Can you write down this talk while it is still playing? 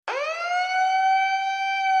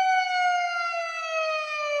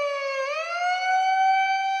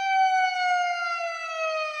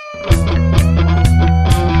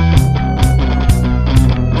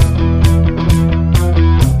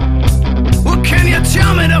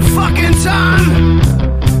the fucking time?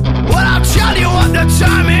 Well, I'll tell you what the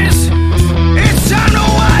time is. It's time to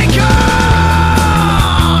wake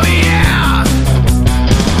up, yeah.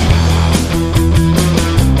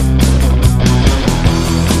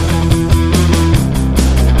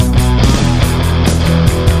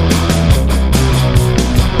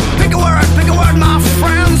 Pick a word, my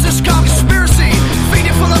friends. This conspiracy, feed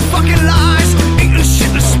it full of fucking lies, eating shit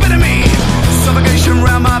and spitting me. Suffocation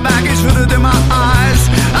round my back is hooded in my eyes.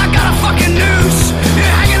 I got a fucking noose, you're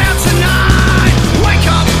hanging out tonight. Wake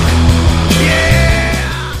up,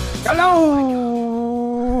 yeah.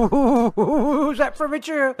 Hello, is that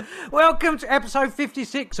premature? Welcome to episode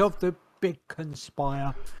 56 of the Big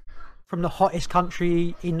Conspire from the hottest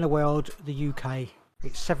country in the world, the UK.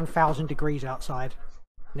 It's 7,000 degrees outside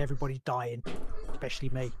and everybody's dying, especially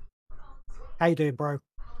me. How you doing, bro?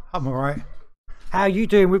 I'm alright. How you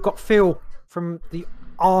doing? We've got Phil from the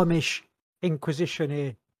Amish Inquisition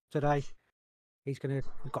here today. We've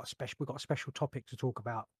got a special topic to talk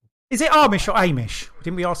about. Is it Amish or Amish?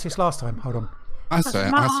 Didn't we ask this last time? Hold on. I say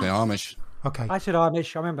Amish. Okay. I said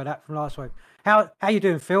Amish. I remember that from last week. How you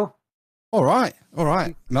doing, Phil? All right.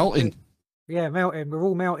 Melting. Yeah, melting. We're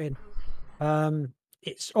all melting.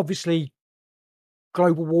 It's obviously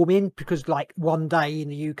global warming because, like, one day in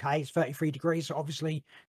the UK is 33 degrees. So obviously,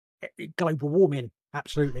 global warming.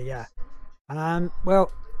 Absolutely, yeah.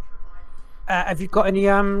 Well, have you got any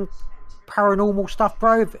paranormal stuff,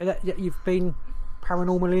 bro, that you've been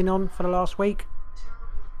paranormal in on for the last week?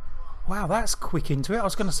 Wow, that's quick into it. I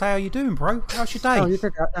was going to say, how you doing, bro? How's your day? Oh, you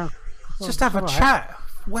did that. Let's just have a chat.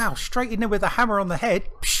 Wow, straight in there with a hammer on the head.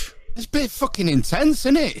 Psh. It's a bit fucking intense,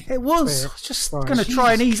 isn't it? It was. I was just Right. going to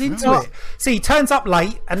try and ease Jesus into it. See, he turns up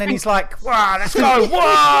late and then he's like, wow, let's go.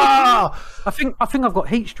 Wow. I think I've got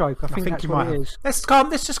heat stroke. I think that's you what might it have. is. Let's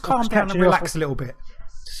just calm down and catching you off. relax a little bit.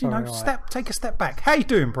 Just, Sorry, right. take a step back. How you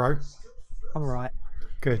doing, bro? I'm all right.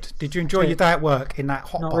 Good. Did you enjoy your day at work in that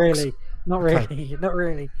hot Not box? really. Not Okay. really. Not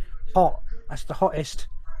really. Hot. That's the hottest.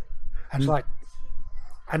 And, It's like,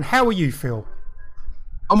 and how are you, Phil?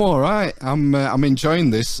 I'm all right. I'm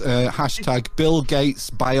enjoying this. Hashtag Bill Gates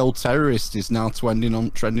bioterrorist is now trending on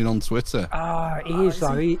Twitter. he is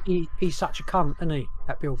though. He's such a cunt, isn't he?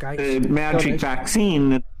 That Bill Gates. The magic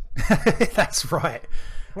vaccine. That's right.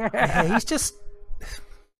 Yeah, he's just.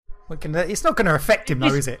 It's not going to affect him,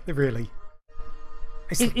 though, is it? Really?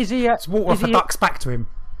 Is he? It's water off the ducks back to him.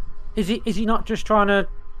 Is he not just trying to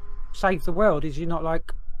save the world? Is he not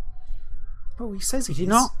like? Oh, he says he Is he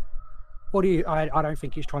not? What do you? I don't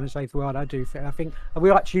think he's trying to save the world. I do. I think we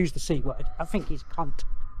like to use the C word. I think he's a cunt.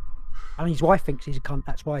 I mean, his wife thinks he's a cunt.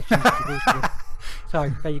 That's why she's divorced him. So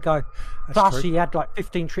there you go. Plus, he had like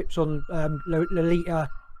 15 trips on Lolita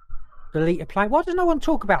plane. Why does no one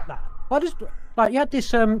talk about that? Why does he had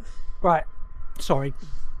this right? Sorry,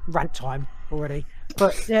 rant time already.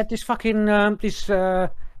 But he had this fucking this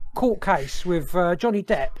court case with Johnny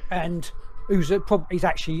Depp and. He's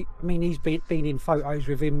actually, I mean, he's been in photos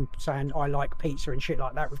with him saying I like pizza and shit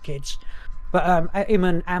like that with kids. But him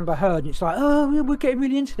and Amber Heard, it's like, oh, we're getting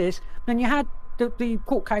really into this. Then you had the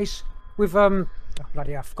court case with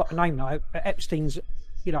bloody, I forgot the name now. Epstein's,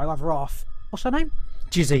 other half. What's her name?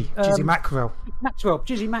 Jizzy Maxwell.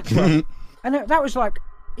 Jizzy Maxwell. And that was like,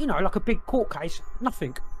 like a big court case.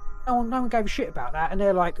 Nothing. No one gave a shit about that. And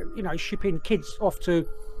they're like, shipping kids off to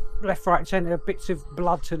left, right, and centre, bits of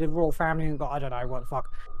blood to the royal family, and I don't know what the fuck,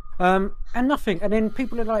 and nothing. And then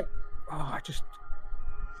people are like, it just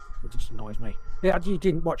annoys me. Yeah, you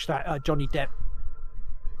didn't watch that Johnny Depp?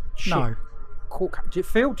 Shit. No.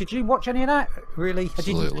 Phil, did you watch any of that? Really? Did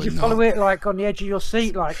you follow it like on the edge of your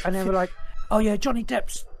seat, like? And they were like, oh yeah, Johnny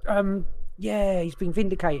Depp's, he's been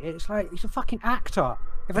vindicated. It's like he's a fucking actor.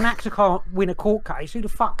 If an actor can't win a court case, who the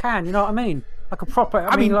fuck can? You know what I mean? Like a proper.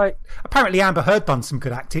 I mean, like apparently Amber Heard done some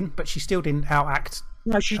good acting, but she still didn't outact.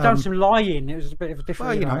 No, she's done some lying. It was a bit of a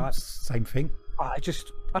different. Well, like, same thing. I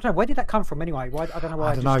don't know. Where did that come from anyway? Why? I don't know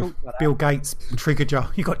why. I don't know. Talked about Bill Gates triggered you.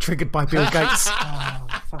 You got triggered by Bill Gates.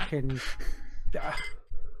 Fucking.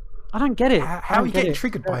 I don't get it. How are you getting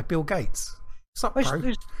triggered by Bill Gates? What's up,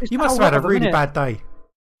 bro? It's You must have had a really bad day.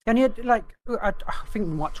 And he had, like, I think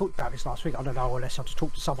we might talk about this last week. I don't know, unless I just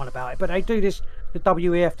talk to someone about it. But they do this, the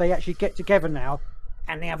WEF, they actually get together now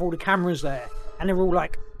and they have all the cameras there. And they're all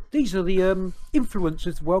like, these are the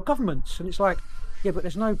influencers of world governments. And it's like, yeah, but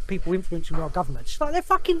there's no people influencing world governments. It's like, they're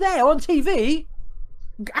fucking there on TV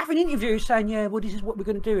having interviews saying, yeah, well, this is what we're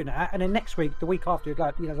going to do in that. And then next week, the week after,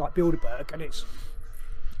 like, like Bilderberg. And it's,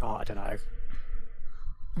 I don't know.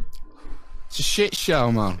 It's a shit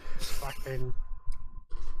show, man. Fucking,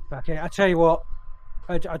 I tell you what,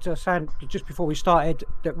 I just saying just before we started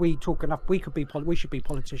that we talk enough. We could be. We should be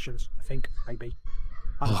politicians. I think maybe.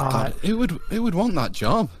 Oh, God, who would want that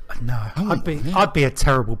job? No, I'd be a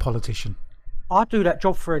terrible politician. I'd do that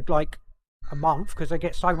job for like a month because they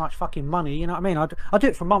get so much fucking money. You know what I mean? I'd do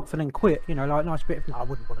it for a month and then quit. You know, like a nice bit. No, I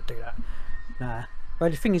wouldn't want to do that. Nah.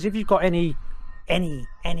 But the thing is, if you've got any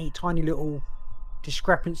tiny little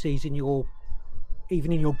discrepancies in your,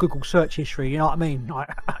 even in your Google search history, you know what I mean? Like,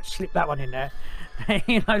 slip that one in there.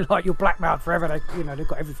 You know, like you're blackmailed forever. They've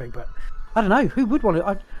got everything. But I don't know who would want it.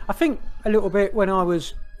 I think a little bit when I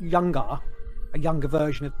was younger, a younger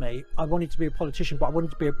version of me, I wanted to be a politician, but I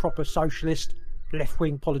wanted to be a proper socialist,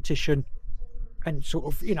 left-wing politician, and sort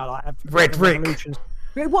of, you know, like Red Rick.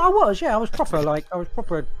 Yeah, what I was, I was proper. Like I was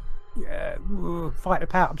proper. Fight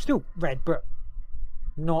about. I'm still red, but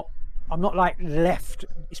not. I'm not like left.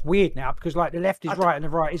 It's weird now because like the left is right and the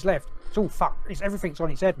right is left. It's all fucked. Everything's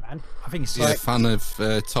on its head, man. I think it's You're a fan of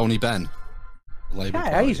Tony Benn, Labour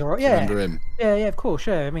Party. He's alright. Yeah, remember him? Yeah, of course.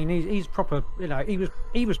 Yeah, I mean he's proper. You know,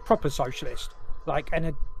 he was proper socialist. Like,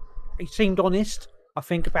 and he seemed honest. I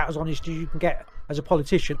think about as honest as you can get as a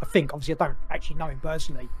politician. I think obviously I don't actually know him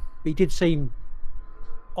personally, but he did seem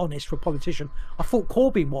honest for a politician. I thought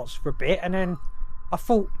Corbyn was for a bit, and then I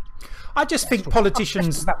thought. I just think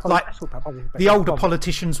politicians, like the older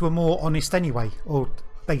politicians, were more honest anyway, or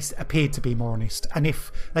they appeared to be more honest. And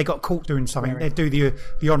if they got caught doing something, they'd do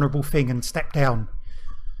the honourable thing and step down.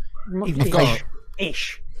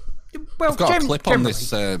 Ish. Well, I've got a clip on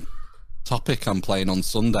this topic I'm playing on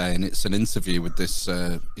Sunday, and it's an interview with this.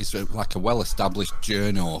 He's like a well-established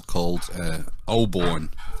journal called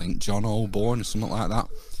Oborne, I think John Oborne or something like that.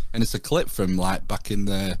 And it's a clip from like back in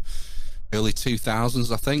the early 2000s,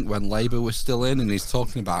 I think, when Labour was still in, and he's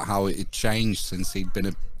talking about how it had changed since he'd been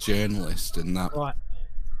a journalist, and that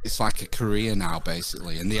it's like a career now,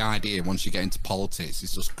 basically. And the idea, once you get into politics,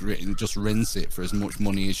 is just rinse it for as much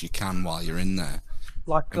money as you can while you're in there.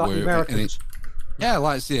 Like the Americans. Yeah,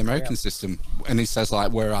 like it's the American system. And he says,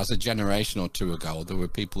 like, whereas a generation or two ago, there were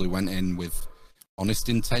people who went in with honest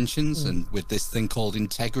intentions and with this thing called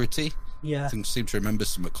integrity. Yeah. I seem to remember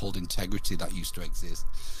something called integrity that used to exist.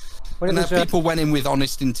 Well, and people went in with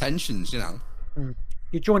honest intentions, you know.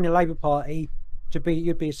 You join the Labour Party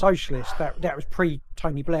you'd be a socialist. That was pre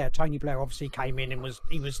Tony Blair. Tony Blair obviously came in and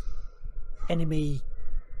he was enemy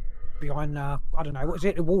behind I don't know, what is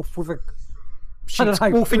it? A wolf with a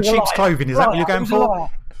wolf in sheep's clothing. Is that what you're going for?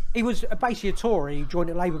 He was basically a Tory. He joined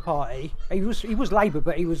the Labour Party. He was Labour,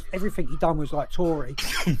 but everything he done was like Tory,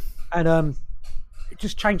 and it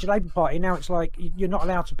just changed the Labour Party. Now it's like you're not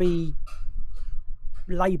allowed to be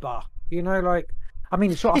Labour, you know, like I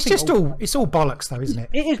mean, it's all bollocks, though, isn't it?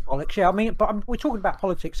 It is bollocks, yeah. I mean, but we're talking about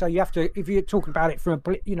politics, so you have to, if you're talking about it from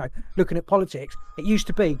looking at politics, there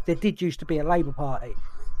did used to be a Labour Party,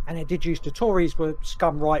 and it did used to. Tories were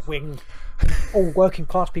scum, right wing, all working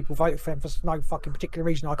class people voted for them for no fucking particular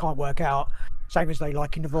reason I can't work out. Same as they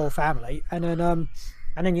like in the royal family, and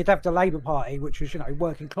then you'd have the Labour Party, which was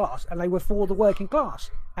working class, and they were for the working class,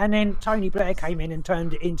 and then Tony Blair came in and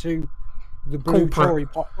turned it into the blue Tory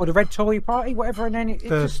or the red Tory party, whatever, and then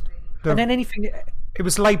and then anything. It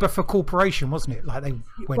was Labour for corporation, wasn't it? Like they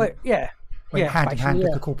went hand in hand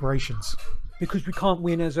with the corporations. Because we can't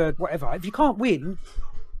win as a whatever. If you can't win,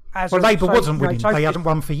 Labour wasn't winning. They hadn't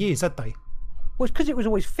won for years, had they? Well, it's because it was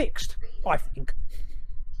always fixed. I think.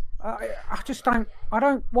 I just don't. I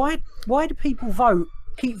don't. Why do people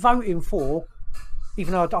keep voting for?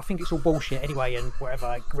 Even though I think it's all bullshit anyway and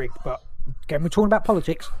whatever, rigged, but. Again, we're talking about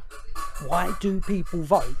politics. Why do people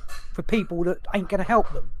vote for people that ain't going to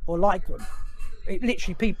help them or like them? It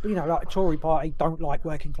literally, people, like the Tory party don't like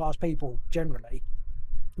working class people generally.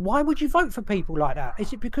 Why would you vote for people like that?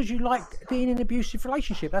 Is it because you like being in an abusive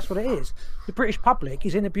relationship? That's what it is. The British public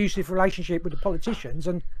is in an abusive relationship with the politicians,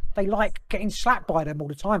 and they like getting slapped by them all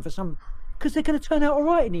the time because they're going to turn out all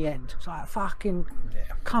right in the end. It's like, fucking,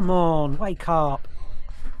 come on, wake up.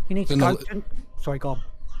 You need to go. Sorry, go on.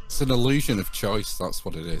 It's an illusion of choice. That's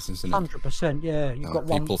what it is, isn't it? 100%. Yeah, you've got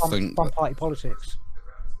one party politics,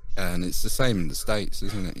 and it's the same in the States,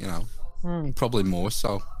 isn't it? Probably more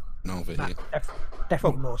so over here.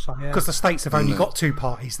 Definitely more so. Yeah, because the States have only got two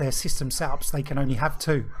parties. Their system set up so they can only have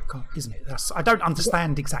two, isn't it? I don't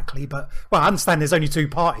understand exactly, but I understand there's only two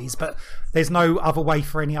parties, but there's no other way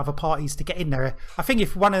for any other parties to get in there. I think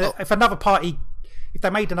if another party, if they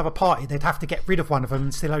made another party, they'd have to get rid of one of them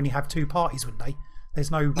and still only have two parties, wouldn't they? There's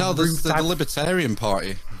there's the Libertarian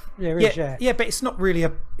Party. Yeah, but it's not really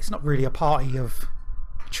a party of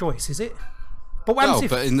choice, is it? But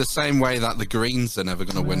but in the same way that the Greens are never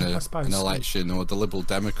going to win an election, or the Liberal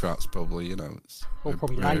Democrats probably, or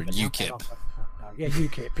probably Labour, UKIP. Yeah,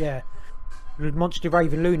 UKIP. Yeah, the Monster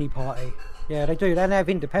Raven Looney Party. Yeah, they do. They have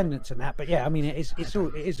independence and that, but yeah, I mean, it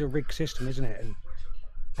is a rigged system, isn't it?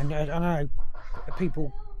 And I know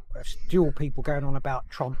people, dual people going on about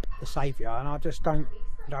Trump the savior, and I just don't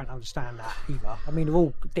understand that either. I mean, they're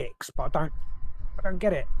all dicks, but I don't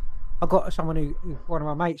get it. I got someone who one of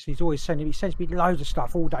my mates. He sends me loads of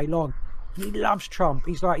stuff all day long. He loves Trump.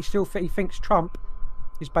 He thinks Trump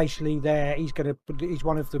is basically there. He's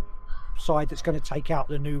one of the side that's going to take out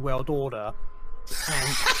the New World Order.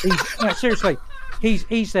 And seriously,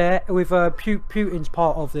 he's there with Putin's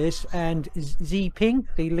part of this, and Xi Jinping,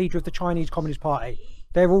 the leader of the Chinese Communist Party.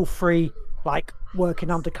 They're all three, like, working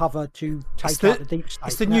undercover to take out the deep state.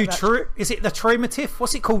 It's the new is it the triumvirate?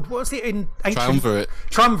 What's it called? What's it in ancient?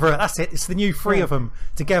 Triumvirate. That's it. It's the new three of them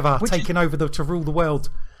together taking over to rule the world,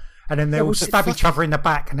 and then they'll stab each other in the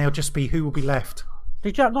back, and they'll just be who will be left.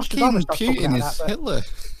 Putin is Hitler.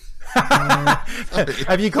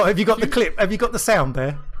 Have you got the clip? Have you got the sound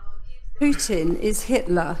there? Putin is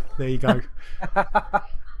Hitler. There you go.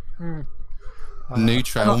 New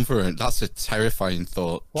triumvirate. That's a terrifying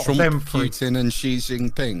thought. Trump, Putin, and Xi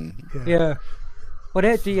Jinping. Yeah. Well,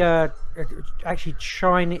 actually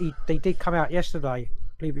China. They did come out yesterday. I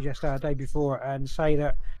believe it was yesterday, or the day before, and say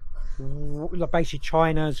that basically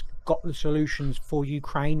China's got the solutions for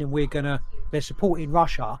Ukraine, and they're supporting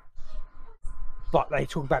Russia. But they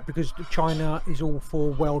talk about because China is all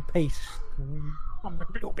for world peace. I'm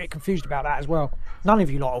a little bit confused about that as well. None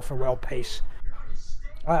of you lot are for world peace.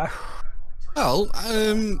 Well,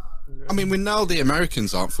 I mean, we know the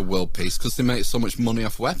Americans aren't for world peace because they make so much money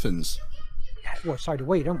off weapons. Yeah, well, so do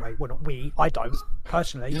we, don't we? Well, not we. I don't,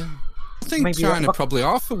 personally. Yeah. I think maybe China probably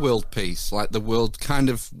are for world peace, like the world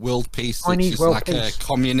peace, which is like peace. A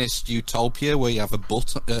communist utopia where you have a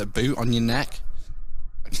boot on your neck.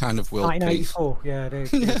 Kind of world peace. 1984, yeah.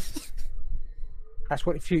 That's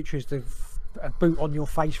what the future is, a boot on your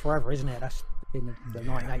face forever, isn't it? That's in the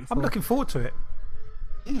 1984. I'm looking forward to it.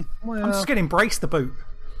 Well, I'm just going to embrace the boot.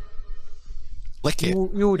 Lick it.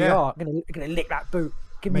 You already are. I'm going to lick that boot.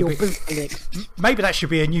 Give me your boot to lick. Maybe that should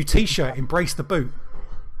be a new T-shirt. Embrace the boot.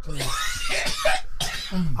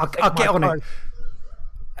 I'll get on it.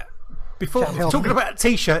 Before talking about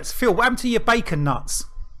T-shirts, Phil, what happened to your bacon nuts?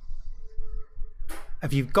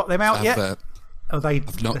 Have you got them out yet?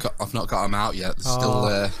 I've not got them out yet. They're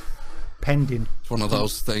still pending. It's one of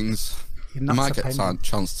those things. I might get a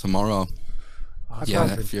chance tomorrow.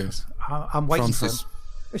 If you. I'm waiting for them.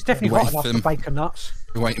 It's definitely hot enough for bacon nuts.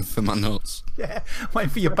 You're waiting for my nuts. Yeah, waiting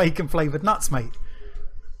for your bacon flavoured nuts, mate.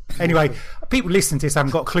 Anyway, people listening to this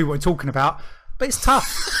haven't got a clue what we're talking about, but it's tough.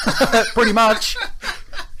 Pretty much.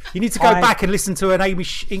 You need to go back and listen to an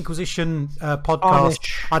Amish Inquisition podcast.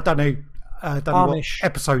 I don't know what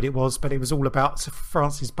episode it was, but it was all about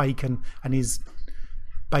Francis Bacon and his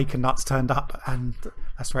bacon nuts turned up, and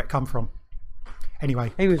that's where it come from.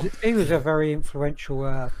 Anyway, he was a very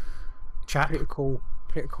influential political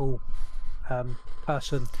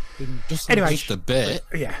person. Just a bit.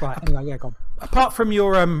 Yeah. Right. Anyway, yeah, go on. Apart from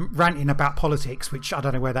your ranting about politics, which I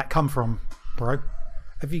don't know where that come from, bro.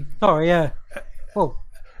 Have you? Sorry, yeah. Well,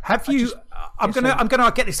 have you? I'm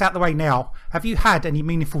gonna get this out of the way now. Have you had any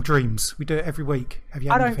meaningful dreams? We do it every week. Have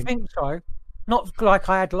you? Had anything? Don't think so. Not like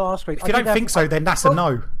I had last week. If you don't think so, then that's a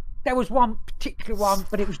no. There was one particular one,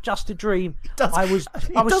 but it was just a dream. He does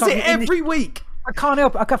it every week. I can't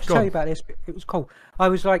help it. I have to tell you about this. It was cool. I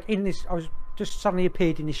was like I was just suddenly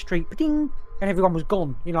appeared in this street, ding, and everyone was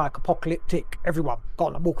gone. You know, like apocalyptic. Everyone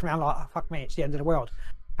gone. I'm walking around like, oh, fuck me, it's the end of the world.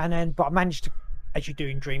 And then, but I managed to, as you do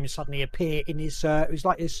in dreams, suddenly appear in this. It was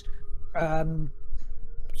like this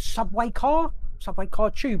subway car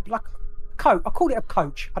tube, like a coach. I called it a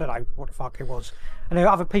coach. I don't know what the fuck it was. And there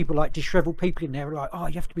were other people, like disheveled people in there, were like, oh,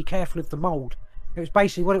 you have to be careful of the mould. It was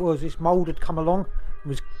basically what it was. This mould had come along, and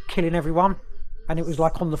was killing everyone, and it was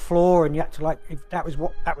like on the floor, and you had to like. That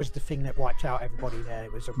was the thing that wiped out everybody there.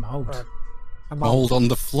 It was a mould. Mould on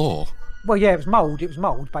the floor. Well, yeah, it was mould. It was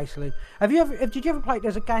mould, basically. Did you ever play?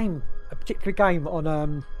 There's a particular game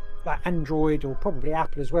on like Android or probably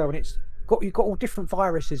Apple as well, and you've got all different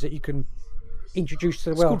viruses that you can introduce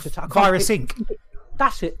to the world. Virus Inc.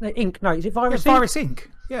 That's it. Inc. No, is it Virus Inc? Virus Inc.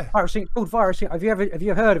 Yeah. Virus Inc. Called Virus Inc. Have you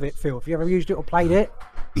ever heard of it, Phil? Have you ever used it or played it?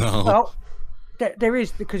 No. Well, there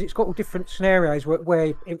is, because it's got all different scenarios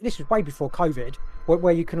where this was way before COVID,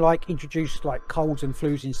 where you can like introduce like colds and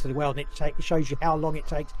flus into the world, and it shows you how long it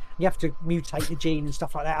takes. You have to mutate the gene and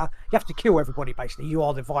stuff like that. You have to kill everybody basically. You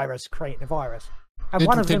are the virus creating the virus. And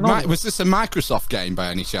was this a Microsoft game by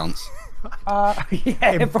any chance?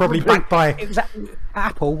 Yeah, probably backed by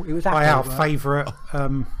Apple. It was Apple, by our favourite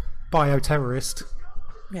bioterrorist.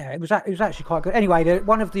 Yeah, it was actually quite good. Anyway,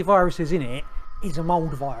 one of the viruses in it is a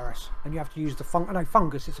mold virus, and you have to use the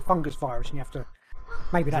fungus. It's a fungus virus, and you have to.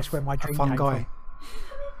 Maybe that's where my dream came from.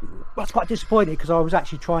 I was quite disappointed because I was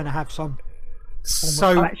actually trying to have some.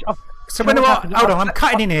 So when hold on, I'm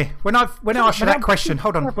cutting in here. When I asked you that question,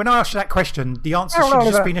 hold on. When I asked you that question, the answer should have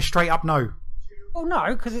just been a straight up no. Well,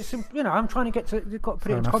 no, because it's I'm trying to get to. You've got to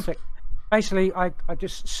put it into context. Basically, I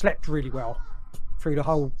just slept really well through the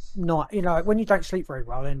whole night. When you don't sleep very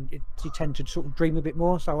well, then you tend to sort of dream a bit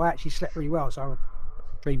more. So I actually slept really well. So I'm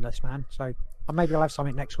dreamless, man. So maybe I'll have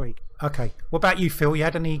something next week. Okay. What about you, Phil? You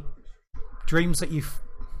had any dreams that you've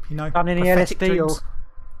done any LSD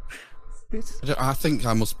dreams? I think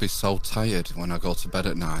I must be so tired when I go to bed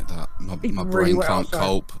at night that my brain can't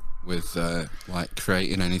cope with like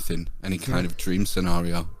creating any kind of dream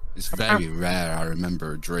scenario. It's very rare I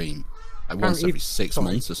remember a dream. Like once every 6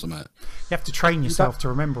 months or something. You have to train yourself to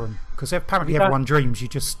remember them because apparently everyone dreams. You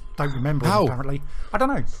just don't remember them. Apparently, I don't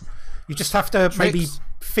know. You just have to maybe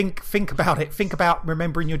think about it. Think about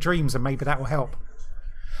remembering your dreams, and maybe that will help.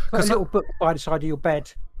 Put a little book by the side of your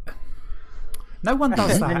bed. No one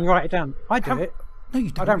does that. And then you write it down. I do it. No,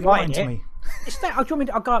 you don't. I don't write it. To me. It's that. Do you want me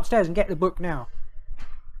to, I'll go upstairs and get the book now.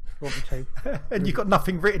 You want me to? And you've got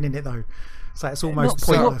nothing written in it though, so it's almost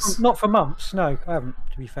pointless. Not for months. No, I haven't.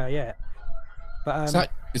 To be fair, yet. But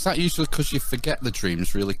is that usually because you forget the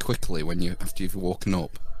dreams really quickly after you've woken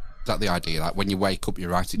up? Is that the idea? Like when you wake up, you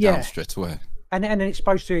write it down straight away. And then it's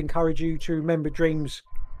supposed to encourage you to remember dreams.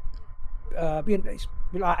 It's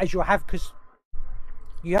like as you have because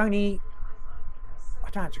you only. I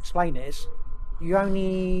don't have to explain this. You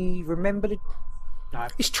only remember the. No,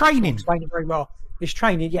 it's training. Explain it very well. It's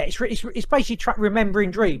training. Yeah, it's basically remembering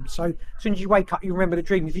dreams. So as soon as you wake up, you remember the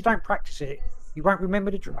dream. If you don't practice it, you won't remember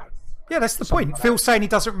the dream. Yeah, that's the point. Like Phil's saying he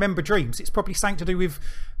doesn't remember dreams. It's probably something to do with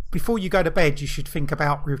before you go to bed, you should think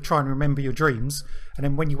about trying to remember your dreams. And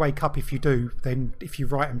then when you wake up, if you do, then if you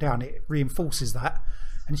write them down, it reinforces that.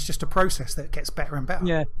 And it's just a process that gets better and better.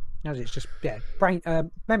 Yeah. It's just brain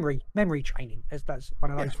memory training. That's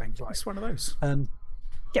one of those things. Like it's one of those.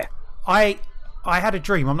 Yeah. I had a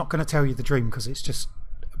dream. I'm not going to tell you the dream because it's just.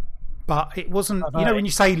 But it wasn't. When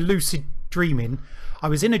you say lucid dreaming, I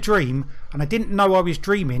was in a dream and I didn't know I was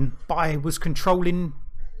dreaming, but I was controlling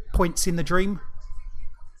points in the dream.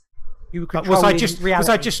 You were controlling reality.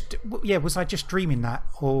 Was I just dreaming that,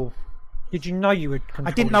 or did you know you were controlling?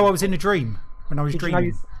 I didn't know I was in a dream when I was dreaming. Did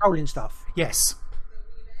you know you were controlling stuff? Yes.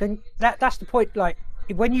 Then that's the point. Like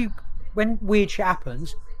when weird shit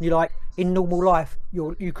happens, you're like in normal life,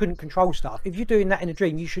 you couldn't control stuff. If you're doing that in a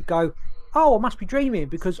dream, you should go, "Oh, I must be dreaming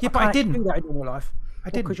because but I didn't do that in normal life." I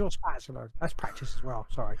didn't because you're spats. That's practice as well.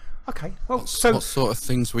 Sorry. Okay. Well, what sort of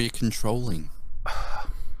things were you controlling?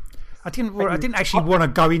 I didn't actually want to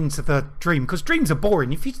go into the dream because dreams are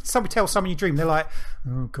boring. If you tell someone you dream, they're like,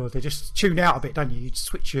 "Oh God," they just tune out a bit, don't you? You just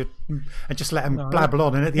switch and just let them blabble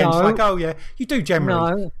on, and at the end, it's like, "Oh yeah, you do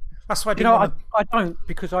generally." No. That's why I didn't. I don't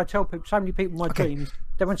because I tell people, so many people my dreams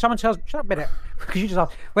that when someone tells me, "Shut up a minute," because you just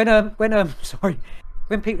ask,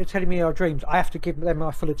 when people are telling me our dreams, I have to give them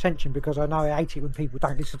my full attention because I know I hate it when people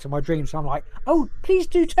don't listen to my dreams. So I'm like, "Oh, please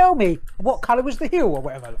do tell me what colour was the hill or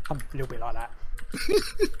whatever." I'm a little bit like that.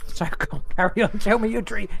 So carry on. Tell me your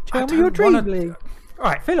dream. Tell me your dream, Lee. All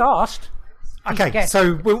right. Phil asked. Okay,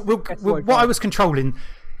 so what I was controlling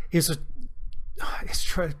is it's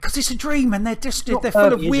true because it's a dream and they're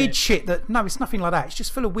full of weird shit that it's nothing like that. It's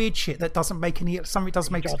just full of weird shit that doesn't make something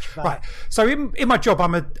doesn't make sense. Right. So in my job,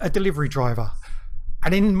 I'm a delivery driver,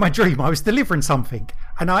 and in my dream, I was delivering something,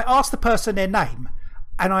 and I asked the person their name.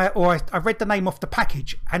 And I read the name off the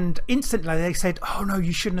package, and instantly they said, "Oh no,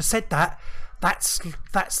 you shouldn't have said that. That's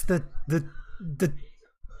the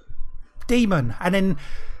demon." And then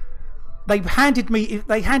they handed me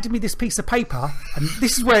this piece of paper, and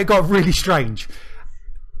this is where it got really strange.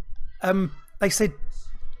 They said,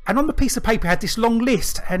 and on the piece of paper had this long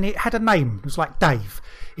list, and it had a name. It was like Dave.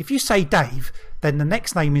 If you say Dave, then the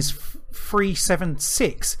next name is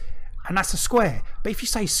 376. And that's a square. But if you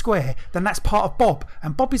say square, then that's part of Bob.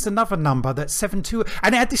 And Bob is another number that's 72.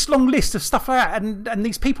 And it had this long list of stuff like that. And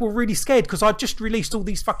these people were really scared because I'd just released all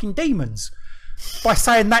these fucking demons by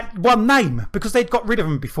saying that one name because they'd got rid of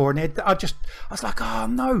them before. And I was like, "Oh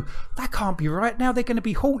no, that can't be right. Now they're going to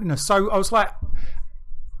be haunting us." So I was like,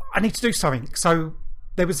 I need to do something. So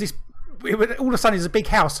there was this. All of a sudden, it's a big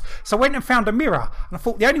house. So I went and found a mirror, and I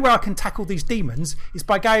thought the only way I can tackle these demons is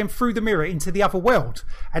by going through the mirror into the other world.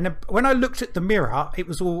 And when I looked at the mirror, I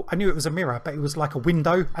knew it was a mirror, but it was like a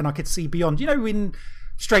window, and I could see beyond. You know, in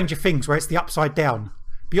Stranger Things, where it's the upside down.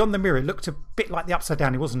 Beyond the mirror, it looked a bit like the upside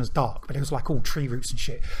down. It wasn't as dark, but it was like all tree roots and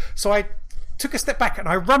shit. So I took a step back and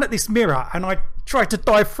I run at this mirror and I tried to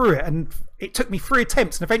dive through it, and it took me 3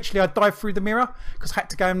 attempts, and eventually I dived through the mirror because I had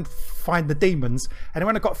to go and find the demons. And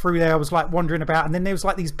when I got through there, I was like wandering about, and then there was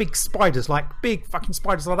like these big spiders, like big fucking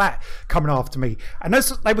spiders like that, coming after me. And as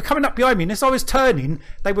they were coming up behind me, and as I was turning,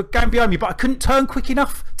 they were going behind me, but I couldn't turn quick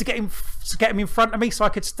enough to get them in front of me so I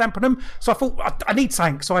could stamp on them. So I thought, I need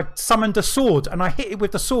something, so I summoned a sword and I hit it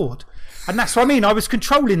with the sword. And that's what I mean. I was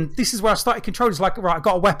controlling. This is where I started controlling. It's like, right, I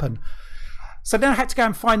got a weapon. So then I had to go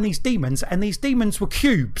and find these demons, and these demons were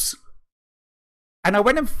cubes. And I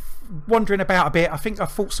went and wandering about a bit. I think I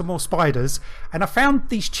fought some more spiders, and I found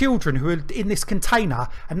these children who were in this container,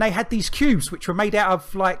 and they had these cubes which were made out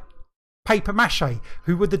of like paper mache,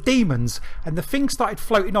 who were the demons. And the thing started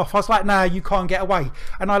floating off. I was like, no, you can't get away.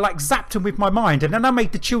 And I like zapped them with my mind, and then I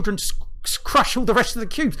made the children crush all the rest of the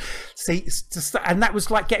cubes. See, it's just, and that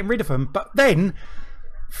was like getting rid of them. But then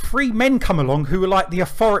 3 men come along who were like the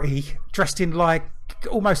authority, dressed in like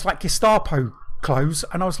almost like Gestapo clothes,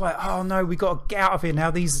 and I was like, oh no, we got to get out of here now.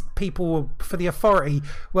 These people for the authority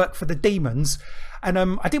work for the demons. And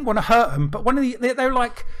I didn't want to hurt them, but they were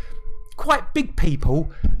like quite big people,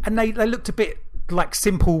 and they looked a bit like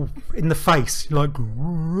simple in the face, like a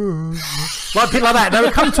bit like that. They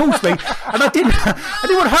would come towards me, and I didn't want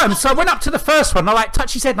to hurt them, so I went up to the first one. I like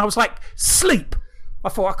touched his head, and I was like, sleep. I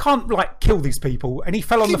thought, I can't like kill these people, and he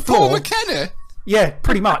fell on the floor. Paul McKenna? Yeah,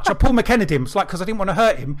 pretty much. I Paul McKenna'd him, like, because I didn't want to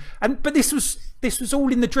hurt him. But this was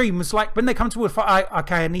all in the dream. It was like when they come towards,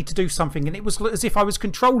 I need to do something, and it was as if I was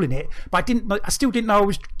controlling it, but I still didn't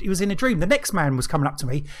know it was in a dream. The next man was coming up to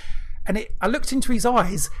me, and I looked into his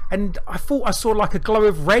eyes, and I thought I saw like a glow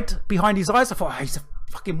of red behind his eyes. I thought, he's a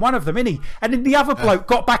fucking one of them, isn't he? And then the other bloke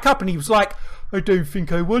got back up, and he was like, I don't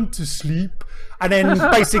think I want to sleep. And then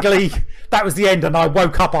basically that was the end, and I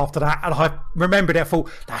woke up after that, and I remembered it. I thought,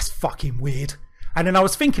 that's fucking weird. And then I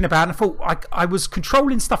was thinking about it, and I thought I was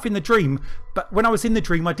controlling stuff in the dream, but when I was in the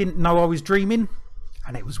dream, I didn't know I was dreaming,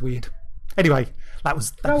 and it was weird. Anyway, that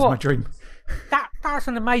was my dream. That's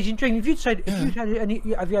an amazing dream. If you'd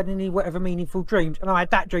have you had any whatever meaningful dreams, and I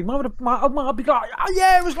had that dream, I'd be like, oh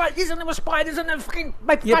yeah, it was like this, and there were spiders, and there were fucking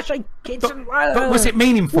flashing kids. But was it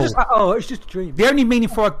meaningful? Like, oh, it's just a dream. The only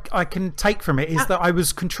meaningful I can take from it is that I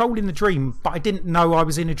was controlling the dream, but I didn't know I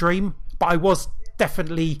was in a dream. But I was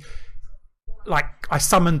definitely, like, I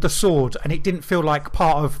summoned the sword, and it didn't feel like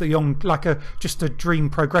part of just a dream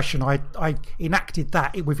progression. I enacted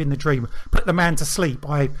that within the dream, put the man to sleep.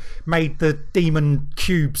 I made the demon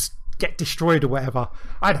cubes get destroyed or whatever.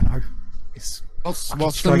 I don't know.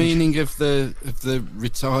 What's the meaning of the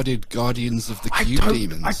retarded guardians of the cube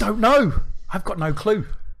demons? I don't know. I've got no clue.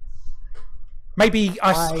 Maybe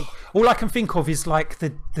all I can think of is like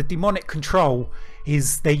the demonic control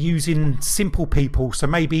is they're using simple people, so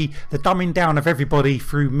maybe the dumbing down of everybody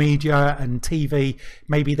through media and TV,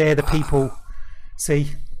 maybe they're the people.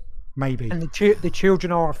 See, maybe. And the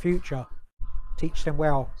children are our future. Teach them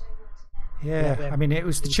well. Yeah, I mean, it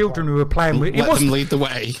was the children who were playing with. Let them lead the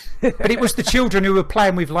way. But it was the children who were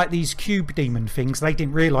playing with like these cube demon things. They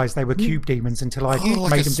didn't realise they were cube demons until I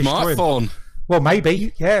made them destroy them. Well,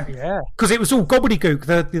 maybe, yeah. Because it was all gobbledygook.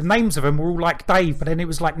 The names of them were all like Dave, but then it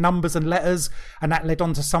was like numbers and letters, and that led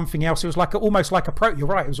on to something else. It was like almost like You're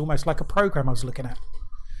right. It was almost like a program I was looking at.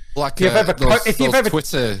 Like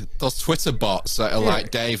those Twitter bots that are like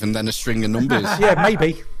Dave and then a string of numbers. Yeah,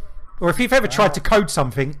 maybe. Or if you've ever tried to code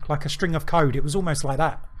something like a string of code, it was almost like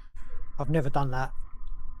that. I've never done that.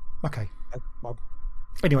 Okay.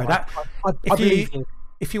 Anyway,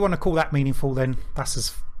 if you want to call that meaningful, then that's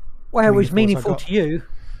as well. It was meaningful to you.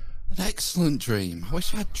 An excellent dream. I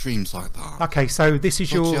wish I had dreams like that. Okay, so this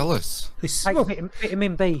is I'm jealous.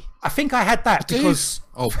 Vitamin B. I think I had that because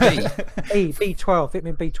B12.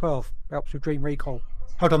 Vitamin B12 helps with dream recall.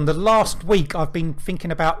 Hold on. The last week I've been thinking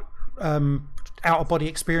about out of body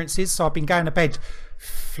experiences, so I've been going to bed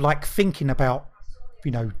like thinking about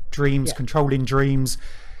dreams, controlling dreams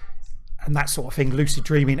and that sort of thing, lucid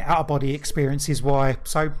dreaming, out of body experiences. Why?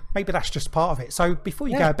 So maybe that's just part of it. So before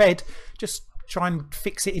you go to bed, just try and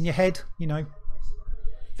fix it in your head.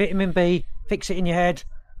 Vitamin B, fix it in your head.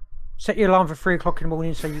 Set your alarm for 3 o'clock in the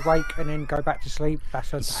morning so you wake and then go back to sleep.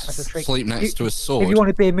 That's a trick. Sleep next to a sword. If you want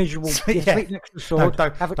to be a miserable, sleep next to a sword. No,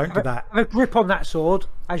 don't do that. Have a grip on that sword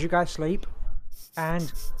as you go to sleep,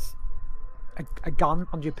 and a gun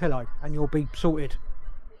under your pillow, and you'll be sorted.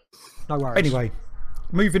 No worries. Anyway,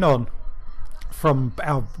 moving on from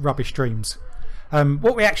our rubbish dreams.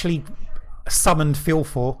 What we actually summoned Phil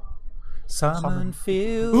for. Summon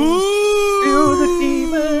Phil. Phil the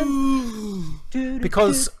demon.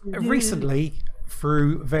 Because recently,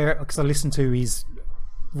 because I listened to his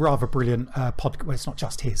rather brilliant podcast. Well, it's not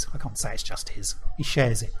just his. I can't say it's just his. He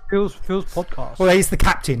shares it. Phil's podcast. Well, he's the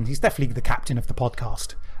captain. He's definitely the captain of the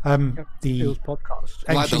podcast. The Phil's podcast.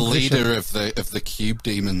 Like the leader of the Cube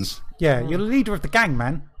Demons. Yeah, you're the leader of the gang,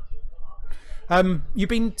 man. You've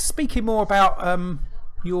been speaking more about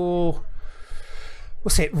your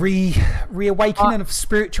reawakening of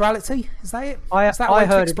spirituality. Is that it? I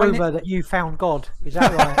heard a explain rumor that you found God. Is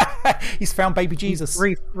that right? He's found baby Jesus.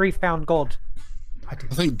 Refound God. I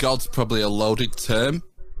think God's probably a loaded term.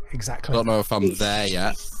 Exactly. I don't know if I'm there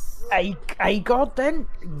yet. A God then?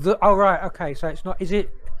 Right. Okay. So it's not. Is it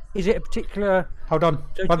a particular? Hold on.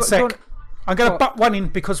 One sec. I'm going to butt one in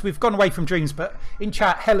because we've gone away from dreams. But in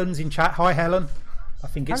chat, Helen's in chat. Hi, Helen. I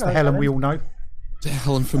think it's the Helen we all know.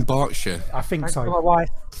 Helen from Berkshire. I think Thanks so. for my wife.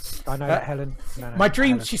 I know that Helen. No, my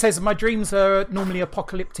dreams. Helen. She says my dreams are normally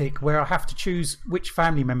apocalyptic, where I have to choose which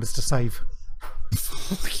family members to save.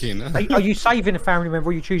 Fucking hell. Are you saving a family member,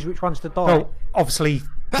 or you choose which ones to die? Well, obviously,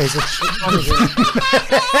 there's a.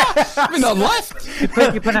 We're not left. You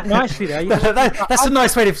put that nicely there. That's a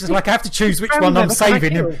nice way of like I have to choose which one I'm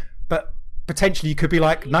saving him, but potentially you could be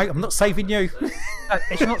like, no, I'm not saving you.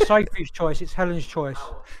 It's not Sophie's choice; it's Helen's choice,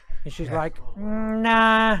 and she's like,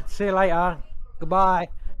 nah, see you later, goodbye.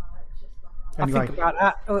 Anyway. I think about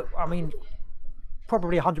that. I mean,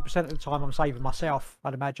 probably 100% of the time, I'm saving myself.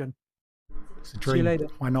 I'd imagine. It's a dream.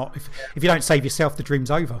 Why not? If you don't save yourself, the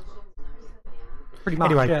dream's over. Pretty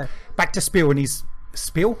much. Anyway, yeah. back to Phil and his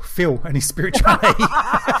spirituality.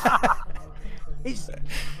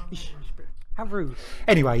 How rude.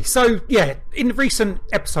 Anyway, so yeah, in recent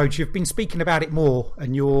episodes, you've been speaking about it more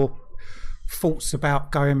and your thoughts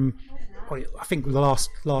about going. Well, I think the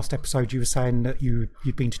last episode you were saying that you'd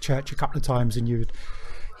been to church a couple of times and you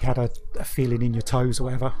had a feeling in your toes or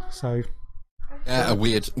whatever. So. Yeah, a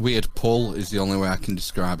weird pull is the only way I can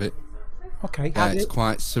describe it. Okay. Yeah, it's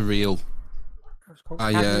quite surreal.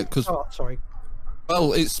 Sorry.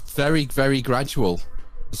 Well, it's very, very gradual.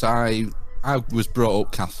 Because I was brought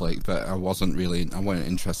up Catholic, but I wasn't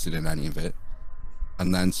interested in any of it.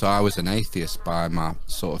 And then, so I was an atheist by my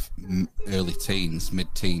sort of early teens,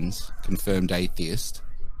 mid-teens, confirmed atheist.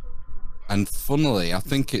 And funnily, I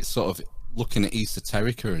think it's sort of looking at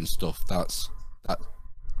esoterica and stuff that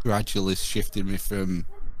gradually shifted me from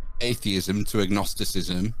atheism to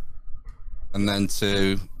agnosticism, and then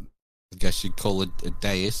to, I guess you'd call it a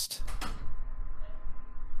deist.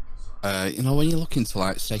 When you look into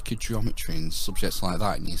like sacred geometry and subjects like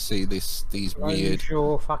that, and you see these weird,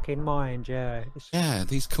 your fucking mind, yeah.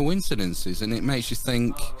 These coincidences, and it makes you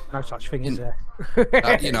think. No such thing is there.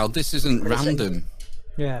 This isn't random.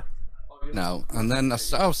 Yeah. No, and then I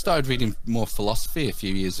started reading more philosophy a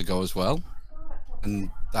few years ago as well, and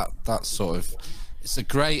that sort of, it's a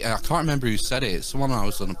great. I can't remember who said it. Someone I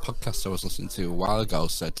was on a podcast I was listening to a while ago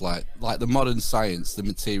said like the modern science, the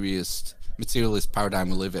materialist paradigm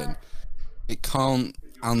we live in, it can't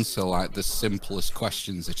answer like the simplest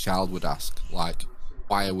questions a child would ask, like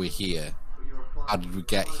why are we here, how did we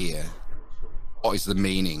get here, what is the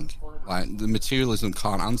meaning. Like the materialism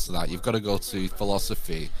can't answer that. You've got to go to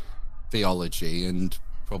philosophy, theology, and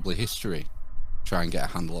probably history, try and get a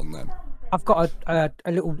handle on them. I've got a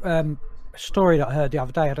little story that I heard the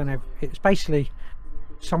other day. I don't know. It's basically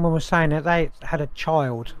someone was saying that they had a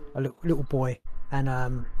child, a little boy,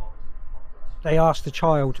 and they asked the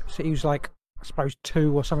child. So he was like, I suppose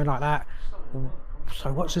 2 or something like that.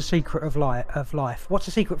 So what's the secret of life? What's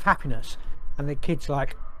the secret of happiness? And the kid's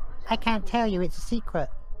like, I can't tell you. It's a secret.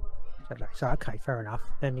 So okay, fair enough.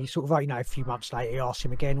 Then he sort of like, a few months later, he asked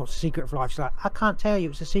him again, what's the secret of life? He's like, I can't tell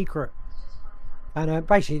you. It's a secret. And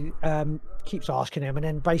basically keeps asking him, and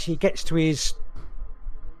then basically gets to his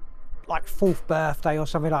like 4th birthday or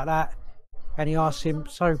something like that, and he asks him,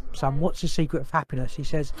 so son, what's the secret of happiness? He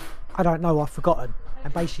says, I don't know, I've forgotten.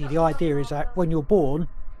 And basically the idea is that when you're born,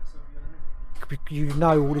 you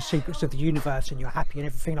know all the secrets of the universe and you're happy and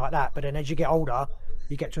everything like that, but then as you get older,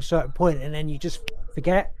 you get to a certain point and then you just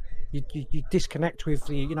forget, you disconnect with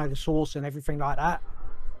the the source and everything like that.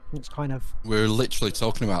 It's kind of, we're literally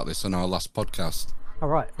talking about this on our last podcast. All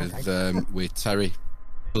right. With Terry.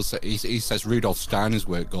 He says Rudolf Steiner's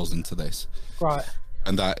work goes into this. Right.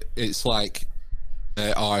 And that it's like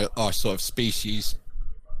our sort of species,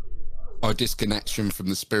 our disconnection from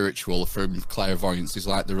the spiritual, from clairvoyance, is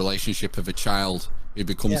like the relationship of a child who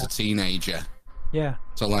becomes a teenager. Yeah.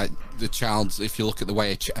 So like the child, if you look at the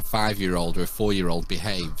way a 5-year-old or a 4-year-old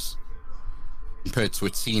behaves, compared to a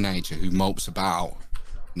teenager who mopes about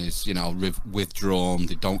and is, withdrawn,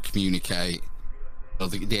 they don't communicate. So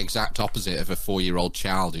the exact opposite of a 4-year-old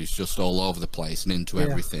child who's just all over the place and into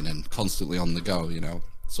everything and constantly on the go,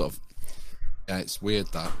 sort of Yeah, it's weird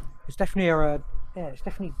that. It's definitely it's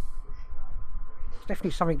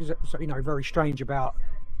definitely something that's, very strange about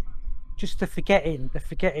just the forgetting,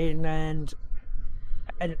 and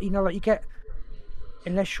like you get,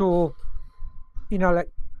 unless you're, like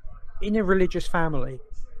in a religious family,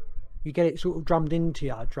 you get it sort of drummed into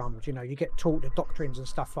you, you get taught the doctrines and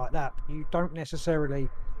stuff like that. But you don't necessarily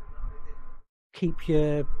keep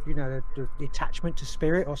your, the attachment to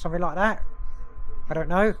spirit or something like that. I don't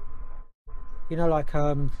know. Like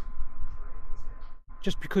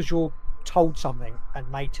just because you're told something and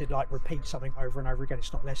made to like repeat something over and over again,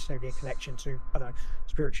 it's not necessarily a connection to, I don't know,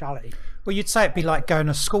 spirituality. Well, you'd say it'd be like going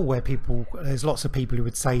to school where there's lots of people who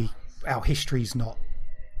would say our history's not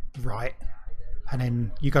right, and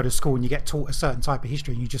then you go to school and you get taught a certain type of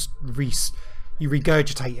history and you just you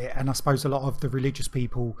regurgitate it. And I suppose a lot of the religious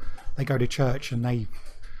people, they go to church and a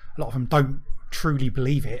lot of them don't truly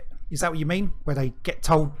believe it. Is that what you mean? Where they get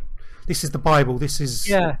told this is the Bible, this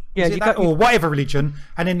is or whatever religion,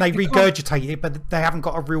 and then they regurgitate it, but they haven't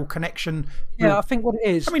got a real connection. Yeah, I think what it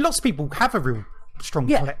is. I mean, lots of people have a real strong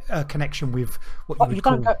connection with what you would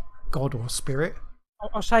call God or spirit. I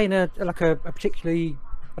was saying a particularly,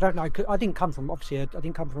 I don't know, I didn't come from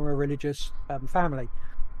a religious family,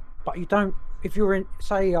 but you don't, if you're in,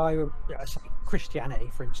 say Christianity,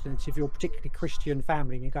 for instance, if you're a particularly Christian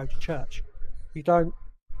family and you go to church, you don't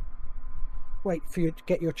wait for you to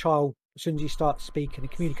get your child as soon as you start speaking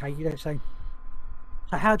and communicating. You don't say,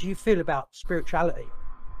 so how do you feel about spirituality?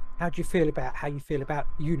 How do you feel about how you feel about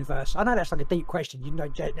the universe? I know that's like a deep question. You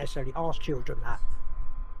don't necessarily ask children that.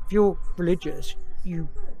 If you're religious, you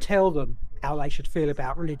tell them how they should feel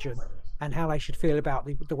about religion and how they should feel about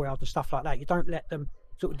the world and stuff like that. You don't let them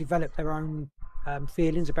sort of develop their own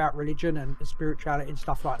feelings about religion and spirituality and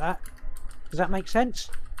stuff like that. Does that make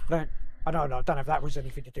sense? I don't know if that was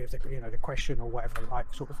anything to do with the question or whatever, like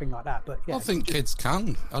sort of thing like that. But yeah, I don't think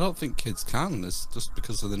kids can. It's just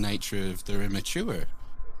because of the nature of their immature.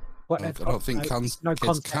 I don't think kids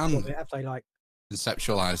can have they, like,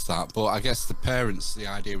 conceptualize that. But I guess the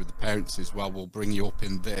idea with the parents is, well, we'll bring you up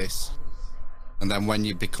in this, and then when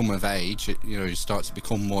you become of age, you start to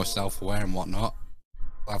become more self-aware and whatnot.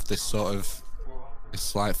 Have this sort of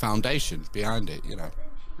like foundation behind it, whether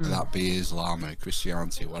that be Islam or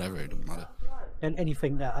Christianity, whatever, it doesn't matter. And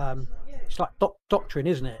anything that it's like doctrine,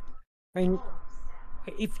 isn't it? I mean,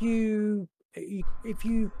 if you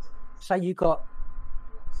say you got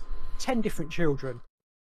 10 different children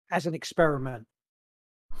as an experiment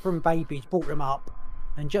from babies, brought them up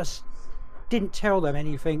and just didn't tell them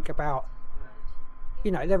anything about, they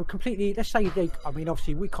were completely, let's say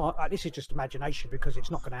obviously we can't, this is just imagination because it's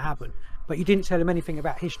not going to happen, but you didn't tell them anything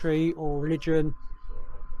about history or religion,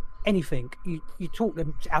 anything. You taught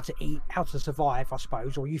them how to eat, how to survive, I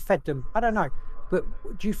suppose, or you fed them, I don't know. But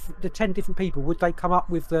the 10 different people, would they come up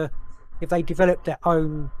with if they developed their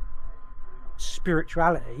own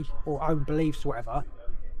spirituality or own beliefs or whatever,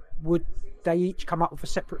 would they each come up with a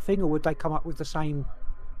separate thing, or would they come up with the same?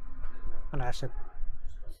 I know that's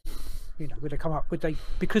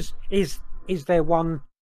because is there one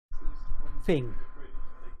thing,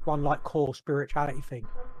 one like core spirituality thing?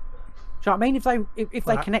 Do you know what I mean?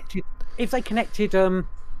 If they connected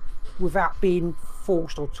without being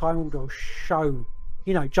forced or told or shown,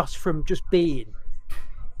 just being. I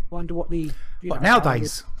wonder what the. But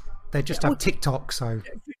nowadays, they just have TikTok, so.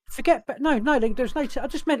 Forget, but no, there's no. I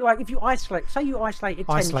just meant, like, if you say you isolated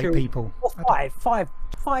 10 children, people, or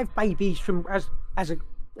five babies from as a.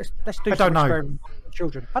 Let's do. I don't know.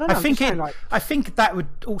 Children. I don't know. I think that would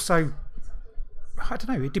also. I don't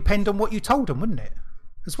know. It depend on what you told them, wouldn't it?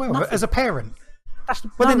 As well, Nothing. As a parent.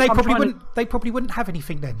 Then they probably wouldn't. They probably wouldn't have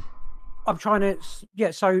anything then. I'm trying to.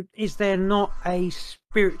 Yeah. So, is there not a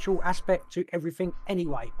spiritual aspect to everything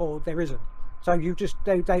anyway, or there isn't? So you just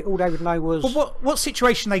they all they would know was. Well, what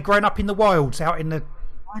situation they grown up in the wilds, out in the?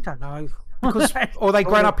 I don't know. Because or they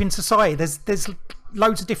grown up in society. There's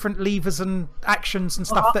loads of different levers and actions and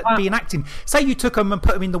stuff that be enacting. Say you took them and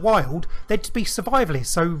put them in the wild, they'd just be survivalists.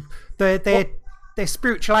 So their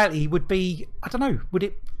spirituality would be, I don't know,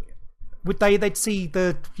 they'd see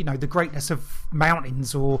the the greatness of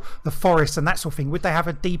mountains or the forest and that sort of thing. Would they have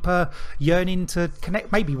a deeper yearning to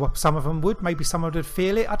connect? Maybe some of them would, maybe some would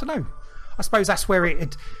feel it. I don't know. I suppose that's where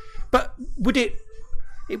but would it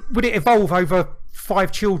evolve over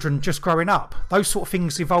 5 children just growing up? Those sort of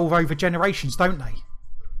things evolve over generations, don't they?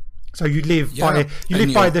 So you live by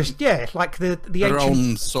the like the their ancient...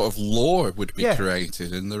 own sort of lore would be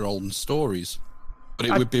created in their own stories, but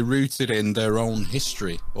it would be rooted in their own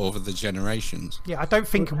history over the generations. Yeah, I don't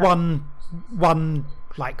think one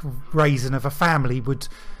like raising of a family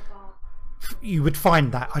you would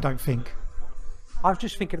find that. I don't think. I was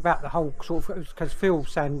just thinking about the whole sort of, because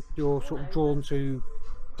Phil's saying you're sort of drawn to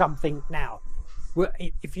something now. Well,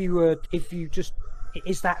 if you just,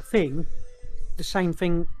 is that thing the same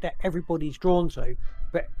thing that everybody's drawn to,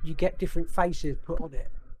 but you get different faces put on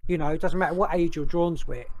it? You know, it doesn't matter what age you're drawn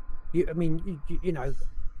to it.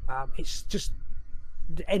 It's just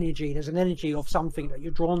the energy. There's an energy of something that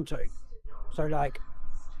you're drawn to. So, like,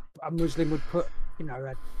 a Muslim would put,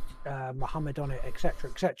 Muhammad on it, etc.,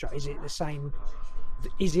 etc. Is it the same?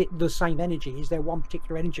 Is it the same energy? Is there one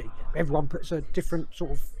particular energy? Everyone puts a different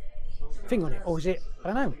sort of thing on it, or is it? I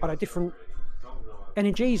don't know. Are there different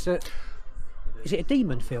energies? Is it a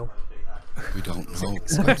demon, Phil? We don't know.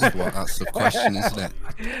 That's the question, isn't it?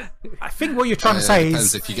 I think what you're trying to say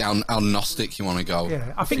depends is, if you get how Gnostic you want to go.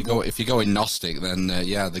 Yeah, if you go in Gnostic, then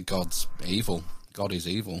the God's evil. God is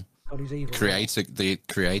evil. God is evil. The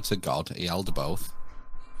creator God, the elder both,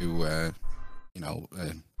 who got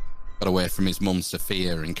away from his mum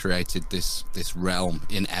Sophia and created this realm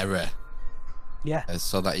in error. Yeah.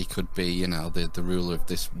 So that he could be, the ruler of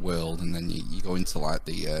this world, and then you go into like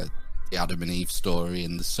the Adam and Eve story,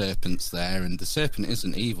 and the serpent's there, and the serpent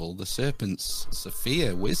isn't evil. The serpent's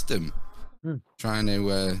Sophia, wisdom, trying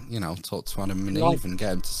to talk to Adam and Eve and get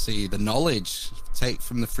them to see the knowledge, take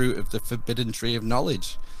from the fruit of the forbidden tree of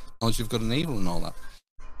knowledge of good and evil and all that.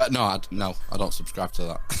 No, I don't subscribe to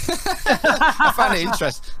that. I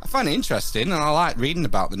find it interesting, and I like reading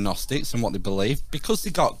about the Gnostics and what they believe, because they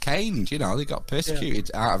got caned, they got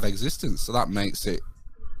persecuted out of existence. So that makes it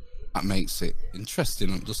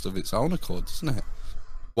interesting just of its own accord, doesn't it?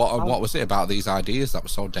 What was it about these ideas that were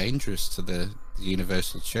so dangerous to the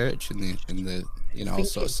universal church in the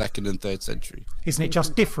sort of 2nd and 3rd century? Isn't it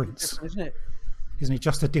just difference? Isn't it? Isn't it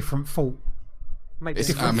just a different thought?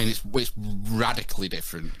 It's radically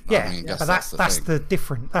different. Yeah, but that's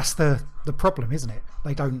the problem, isn't it?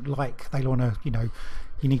 They want to,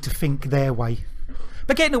 you need to think their way.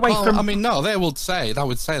 But getting away from... they would say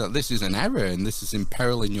that this is an error and this is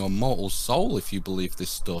imperiling your mortal soul if you believe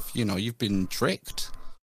this stuff. You've been tricked.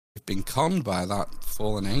 You've been conned by that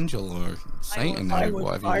fallen angel or Satan or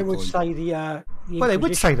whatever. I would say well, they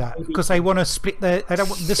would say that because they want to split their... They don't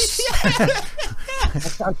want this...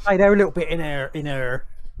 I'd say they're a little bit in her.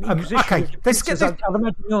 Okay, let's get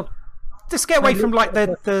away from like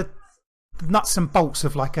the nuts and bolts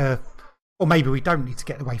of like a... Or maybe we don't need to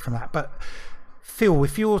get away from that, but... Phil,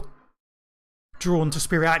 if you're drawn to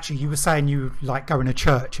spirituality, you were saying you like going to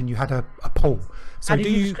church and you had a pool. So do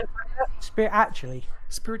you spirituality?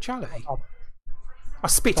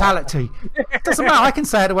 Hospitality. Doesn't matter. I can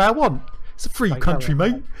say it the way I want. It's a free country,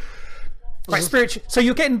 mate. Right, spiritual. So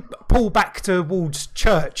you're getting pulled back towards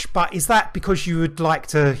church, but is that because you would like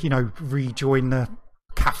to, rejoin the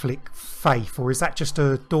Catholic faith, or is that just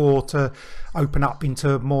a door to open up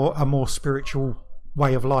into a more spiritual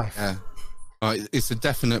way of life? Yeah. It's a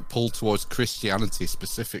definite pull towards Christianity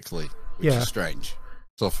specifically, which is strange.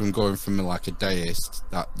 So from going from like a deist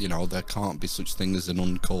that, there can't be such thing as an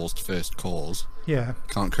uncaused first cause. Yeah.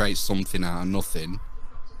 Can't create something out of nothing.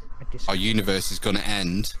 Our universe is going to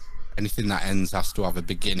end. Anything that ends has to have a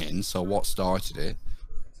beginning. So what started it?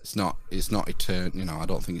 It's not eternal. I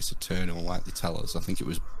don't think it's eternal like they tell us. I think it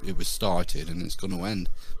was started and it's going to end.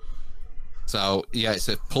 So yeah, it's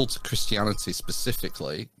a pull to Christianity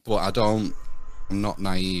specifically, but I'm not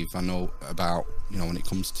naive. I know about, when it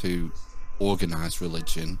comes to organized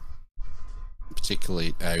religion,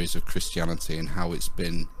 particularly areas of Christianity and how it's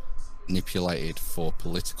been manipulated for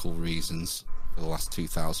political reasons for the last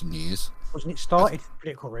 2,000 years. Wasn't it started for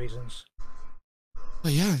political reasons?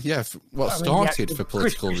 Well, yeah. Started for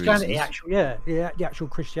political reasons. The actual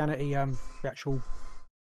Christianity, In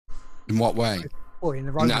what way? In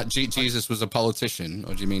the Roman. Jesus was a politician,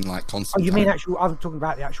 or do you mean like Constantine? Oh, you mean actual? I'm talking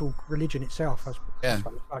about the actual religion itself.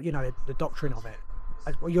 The doctrine of it.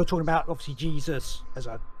 Well, you're talking about obviously Jesus as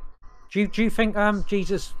a. Do you think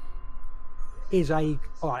Jesus is a?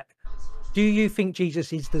 All right. Do you think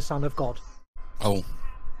Jesus is the Son of God? Oh,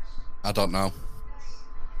 I don't know.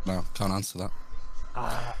 No, can't answer that.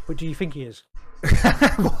 But do you think he is?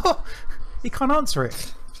 What? You can't answer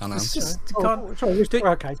it. Can't answer.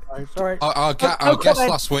 Sorry. Our guest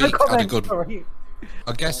last week had a good.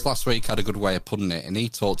 Our guest last week had a good way of putting it, and he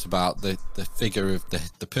talked about the figure of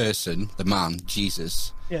the person, the man,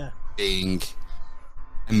 Jesus, being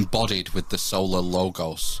embodied with the solar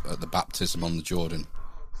logos at the baptism on the Jordan.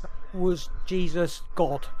 Was Jesus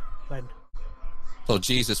God then? So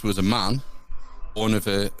Jesus was a man, born of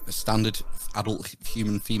a standard adult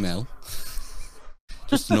human female,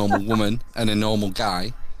 just a normal woman and a normal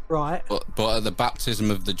guy. Right. But at the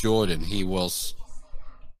baptism of the Jordan, he was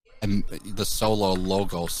the solo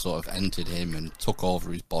logos sort of entered him and took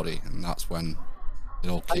over his body, and that's when it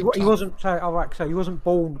all kicked off. He wasn't. So he wasn't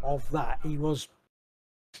born of that. He was.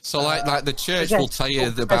 So like the church will tell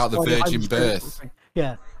you about the virgin birth.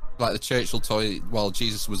 Yeah. Like the church will tell you, well,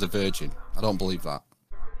 Jesus was a virgin. I don't believe that.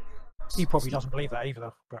 He probably doesn't believe that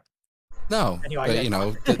either. But no, anyway, but yeah. you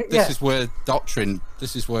know, this is where doctrine.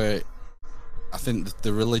 This is where I think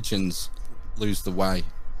the religions lose the way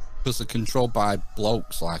because they're controlled by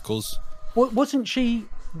blokes like us. Wasn't she?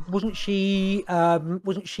 Wasn't she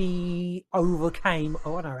overcame?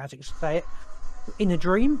 Oh, I don't know how to say it. In a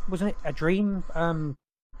dream, wasn't it? A dream.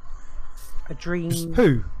 A dream.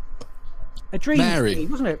 Who? A dream, Mary,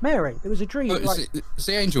 wasn't it? Mary. It was a dream. It's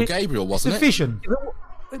the angel Gabriel, wasn't it? It's a vision.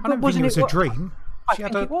 I don't think it was a dream. I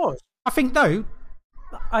think it was. I think no.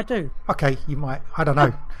 I do. Okay, you might. I don't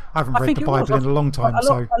know. I haven't read the Bible in a long time, a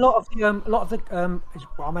lot of the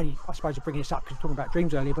well, I suppose I'm bringing this up because we're talking about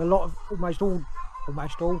dreams earlier, but almost all,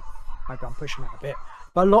 maybe I'm pushing it a bit,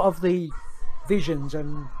 but a lot of the visions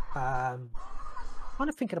and I'm trying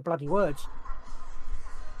to think of the bloody words.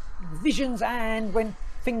 Visions and when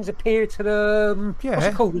things appear to them. Yeah, what's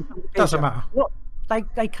it called? Doesn't matter.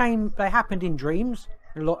 They happened in dreams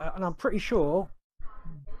a lot, and I'm pretty sure.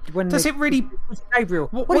 Does it really? Gabriel.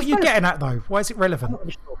 What are you getting at though? Why is it relevant?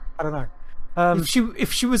 I don't know.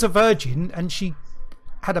 If she was a virgin and she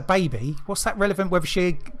had a baby, what's that relevant? Whether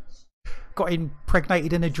she got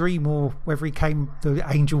impregnated in a dream or whether the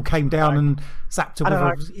angel came down and zapped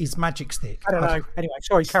her with his magic stick. I don't know. Anyway,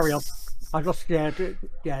 sorry, carry on. I've lost. Yeah.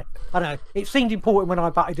 I don't know. It seemed important when I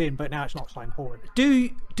butted in, but now it's not so important. Do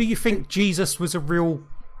you think Jesus was a real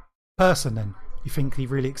person? Then you think he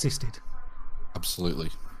really existed? Absolutely.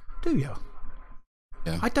 Do you?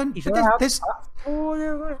 Yeah. I don't.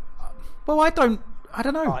 Well, I don't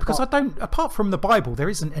know because I don't. Apart from the Bible, there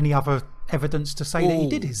isn't any other evidence to say that he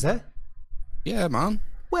did. Is there? Yeah, man.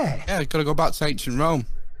 Where? Yeah, got to go back to ancient Rome.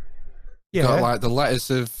 Yeah, got like the letters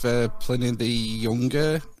of Pliny the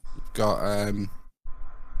Younger. Got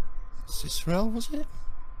Cicero, was it?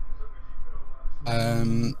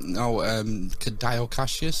 Dio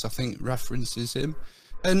Cassius, I think, references him.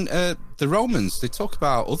 And the Romans, they talk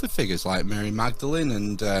about other figures like Mary Magdalene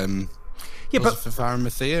and Joseph of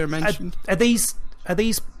Arimathea mentioned. Are these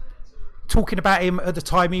talking about him at the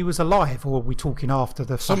time he was alive, or are we talking after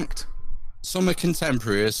the fact? Some are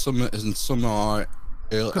contemporaries, some are.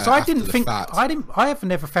 Because I have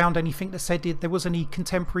never found anything that said there was any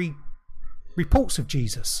contemporary reports of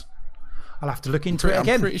Jesus. I'll have to look into it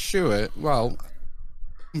again. I'm pretty sure. Well,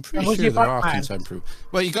 I'm pretty sure there are contemporary.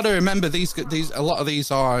 Well, you got to remember these. A lot of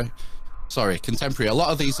these are, contemporary. A lot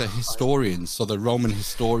of these are historians. So the Roman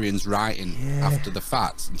historians writing after the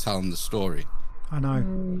facts and telling the story. I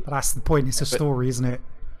know, but that's the point. It's a story, isn't it?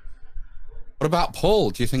 What about Paul?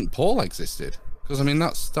 Do you think Paul existed? Because I mean,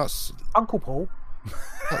 that's Uncle Paul.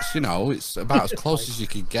 That's it's about as close as you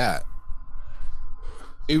could get.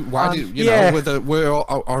 Why do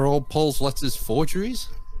are all Paul's letters forgeries?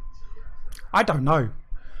 I don't know,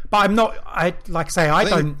 but I'm not.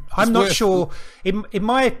 I'm not sure. In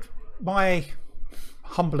my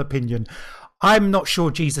humble opinion, I'm not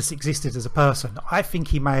sure Jesus existed as a person. I think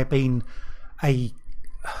he may have been a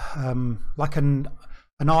like an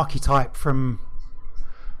archetype from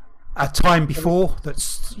a time before.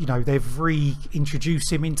 That's they've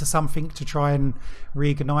reintroduced him into something to try and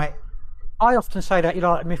reignite. I often say that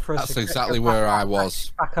like Mithras. That's exactly where I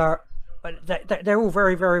was. But they're all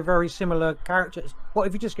very, very, very similar characters. What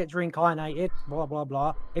if he just gets reincarnated? Blah blah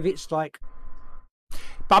blah. If it's like,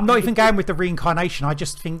 but I'm not even going with the reincarnation. I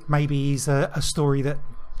just think maybe he's a story that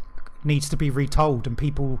needs to be retold, and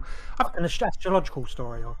people. An astrological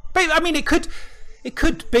story, but I mean, it could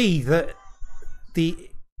be that the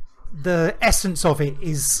essence of it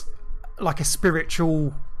is like a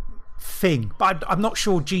spiritual thing, but I'm not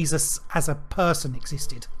sure Jesus as a person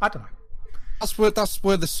existed. I don't know. That's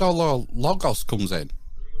where the solo logos comes in.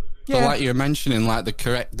 Yeah. So like you're mentioning, like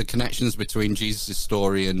the connections between Jesus'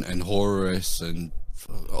 story and Horus and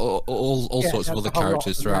all sorts of other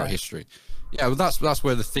characters throughout history. Yeah, well, that's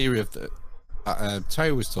where the theory of the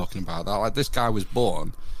Terry was talking about that. Like this guy was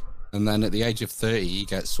born, and then at the age of 30, he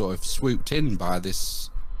gets sort of swooped in by this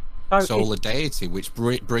solar deity, which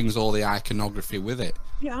brings all the iconography with it.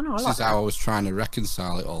 Yeah, I know. This is how I was trying to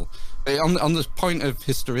reconcile it all. But on the point of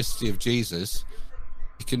historicity of Jesus,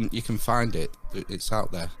 you can find it. It's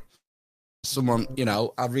out there. Someone,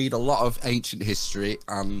 I read a lot of ancient history,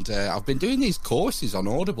 and I've been doing these courses on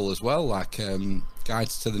Audible as well, like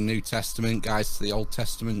guides to the New Testament, guides to the Old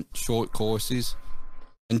Testament, short courses.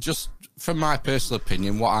 And just from my personal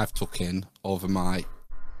opinion, what I've took in over my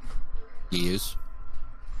years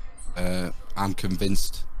I'm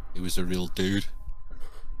convinced he was a real dude.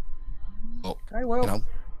 But, Okay, well, you know,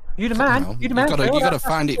 you're the man. You're the man. You got to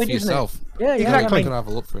find it for isn't yourself. Yeah, Exactly. You got to have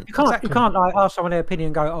a look for it. You can't. Exactly. You can't like ask someone their opinion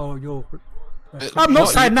and go, "Oh, you're." I'm not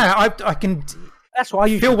saying that. I can. That's what I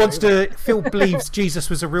usually Phil believes Jesus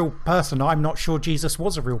was a real person. I'm not sure Jesus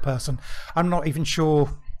was a real person. I'm not even sure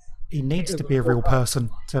he needs to be a real person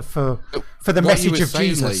for the message of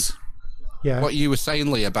Jesus. Yeah. What you were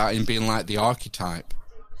saying, Lee, about him being like the archetype,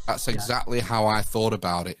 that's exactly how I thought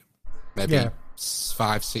about it. Maybe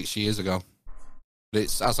 5-6 years ago. But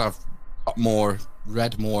it's as I've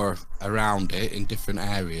read more around it in different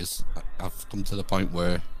areas, I've come to the point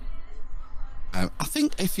where I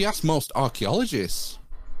think if you ask most archaeologists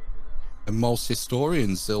and most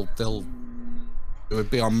historians, they would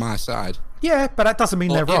be on my side. Yeah, but that doesn't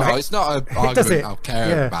mean they're right. Know, it's not an argument I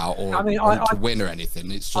care about or want to win or anything.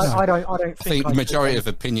 It's just I think the majority of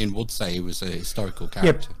opinion would say he was a historical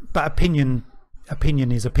character. Yeah, but opinion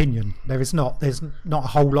is opinion. There's not a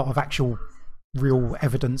whole lot of actual real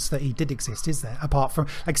evidence that he did exist, is there? Apart from,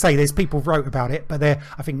 like I say, there's people wrote about it, but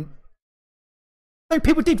I think no,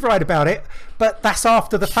 people did write about it, but that's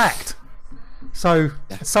after the fact. So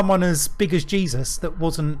someone as big as Jesus, that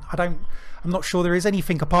wasn't. I'm not sure there is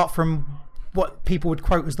anything apart from what people would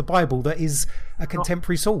quote as the Bible that is a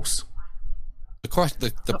contemporary source. The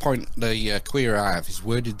point, the query I have is,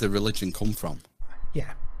 where did the religion come from?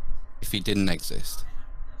 Yeah. If he didn't exist.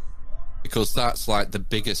 Because that's like the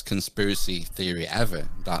biggest conspiracy theory ever,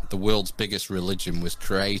 that the world's biggest religion was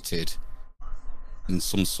created in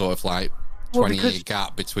some sort of like 20-year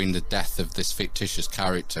gap between the death of this fictitious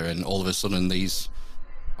character and all of a sudden these...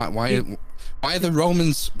 Why are the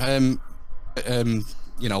Romans,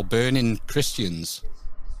 burning Christians?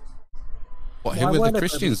 Who were the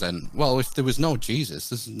Christians then? Well, if there was no Jesus,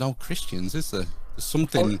 there's no Christians, is there? There's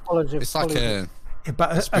something... It's like a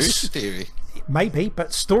conspiracy theory. Maybe,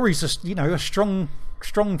 but stories are, are strong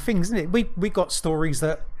things, isn't it? We got stories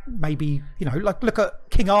that maybe, like look at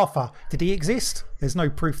King Arthur. Did he exist? There's no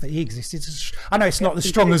proof that he existed. I know it's not as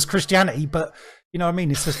strong as Christianity, but you know what I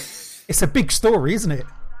mean? It's a big story, isn't it?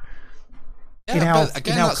 Yeah, but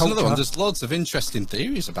again, that's another one. There's loads of interesting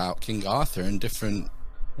theories about King Arthur and different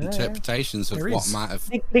interpretations of what might have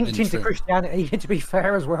linked into Christianity, to be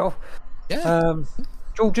fair, as well. Yeah.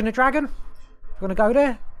 George and the Dragon. You want to go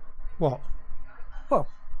there? What? Well,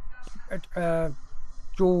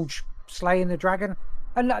 George slaying the dragon,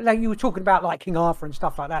 and like you were talking about, like King Arthur and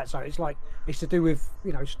stuff like that. So it's like it's to do with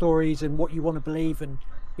stories and what you want to believe, and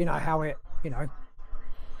how it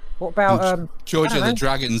What about George of the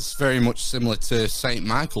Dragon's very much similar to Saint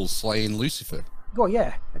Michael slaying Lucifer. Well,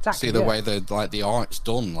 yeah, exactly. See the way the art's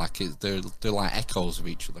done, like they're like echoes of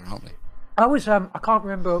each other, aren't they? I can't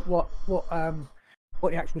remember what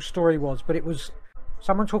the actual story was, but it was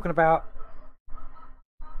someone talking about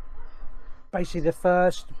basically the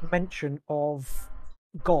first mention of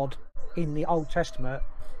God in the Old Testament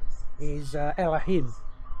is Elohim,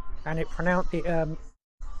 and it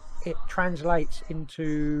translates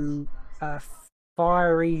into a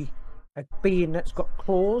being that's got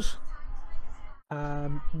claws,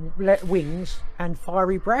 wings, and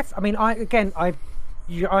fiery breath. I mean, I can't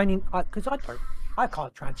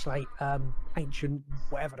translate ancient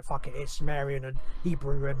whatever the fuck it is, Sumerian and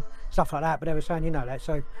Hebrew and stuff like that. But they were saying, that.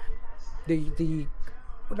 So they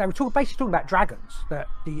were basically talking about dragons. That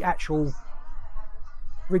the actual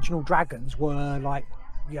original dragons were like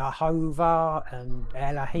Jehovah and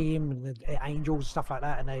Elohim and the angels and stuff like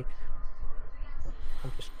that. And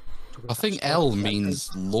I think El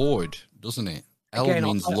means Lord, doesn't it? El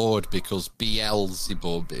means Lord because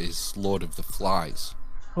Beelzebub is Lord of the Flies.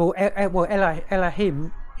 Well,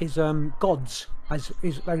 Elohim is gods.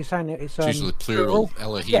 Is like you're saying, it's usually plural.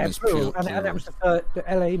 Elohim is plural. And that was the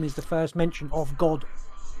Elohim is the first mention of God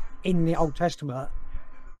in the Old Testament,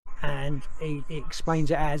 and it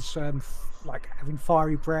explains it as like having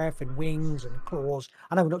fiery breath and wings and claws.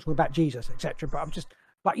 I know we're not talking about Jesus, etc., but I'm just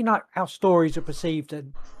like how stories are perceived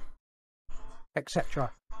and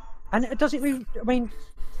etc. And does it really? I mean,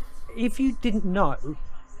 if you didn't know,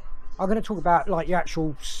 I'm going to talk about like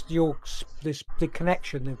the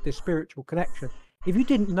connection, the spiritual connection. If you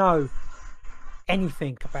didn't know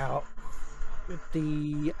anything about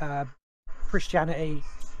the Christianity,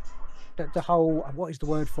 the whole, what is the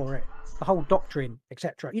word for it? The whole doctrine,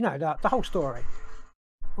 etc. The whole story.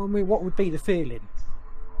 I mean, what would be the feeling?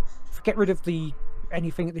 Get rid of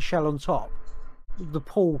anything at the shell on top, the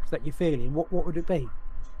pull that you're feeling. What would it be? Do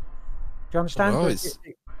you understand? Well,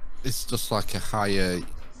 it's just like a higher.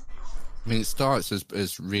 I mean, it starts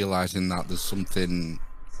as realizing that there's something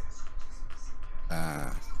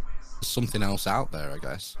else out there, I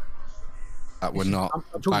guess. that we're not I'm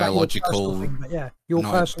talking about your personal thing, but yeah, your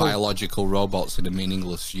not personal biological robots in a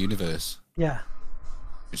meaningless universe. Yeah.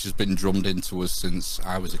 Which has been drummed into us since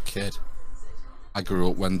I was a kid. I grew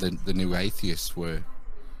up when the new atheists were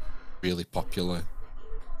really popular,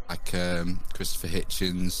 like Christopher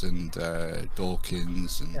Hitchens and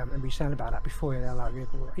Dawkins. And yeah, I remember you saying about that before.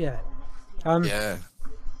 Yeah. Yeah.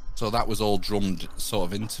 So that was all drummed sort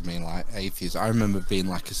of into me, like atheists. I remember being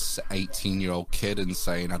like a 18-year-old kid and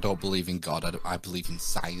saying, I don't believe in God, I believe in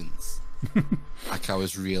science. Like I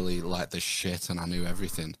was really like the shit and I knew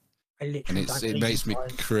everything. And it makes me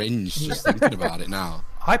cringe just thinking about it now.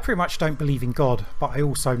 I pretty much don't believe in God, but I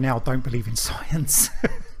also now don't believe in science.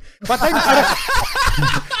 But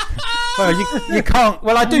well, you can't.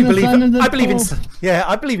 Well, I do believe. I believe in. Yeah,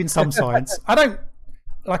 I believe in some science. I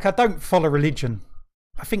don't follow religion.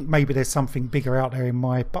 I think maybe there's something bigger out there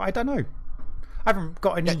but I don't know. I haven't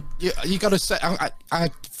got any. You got to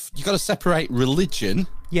you got to separate religion.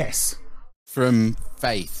 Yes. From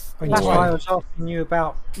faith. That's why I was asking you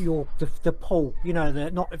about the pull. You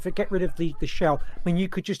know, if you get rid of the shell. I mean, you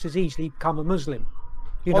could just as easily become a Muslim.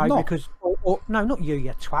 You know, because no, not you,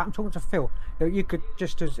 you twat. I'm talking to Phil. You could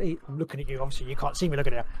just as I'm looking at you. Obviously, you can't see me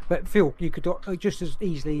looking at you, but Phil, you could just as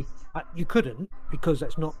easily. You couldn't because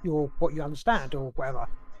that's not what you understand or whatever.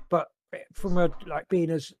 But from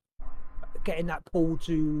being as getting that pull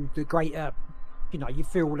to the greater, you know, you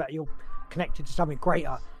feel that you're connected to something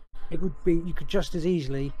greater. It would be you could just as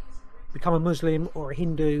easily become a Muslim or a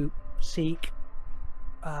Hindu, Sikh.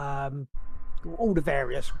 All the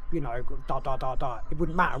various, you know, It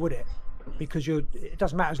wouldn't matter, would it? Because it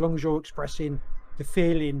doesn't matter as long as you're expressing the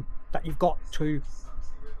feeling that you've got to,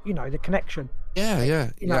 you know, the connection.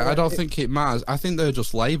 Yeah. I don't think it matters. I think they're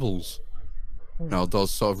just labels. You know,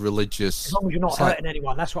 those sort of religious. As long as you're not hurting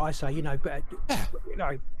anyone, that's what I say. You know, but you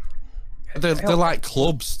know, they're like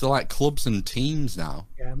clubs. They're like clubs and teams now.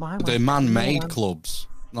 Yeah, they're man-made clubs.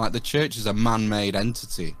 Like the church is a man-made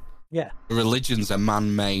entity. Yeah. Religion's a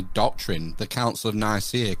man-made doctrine. The Council of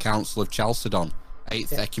Nicaea, Council of Chalcedon,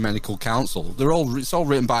 Eighth Ecumenical Council. It's all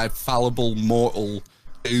written by fallible, mortal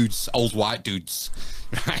dudes, old white dudes.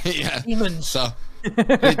 Right? Yeah. Demons. So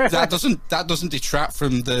that doesn't detract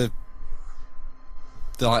from the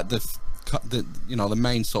you know, the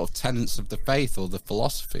main sort of tenets of the faith or the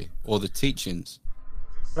philosophy or the teachings.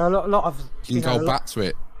 A lot of you can go back to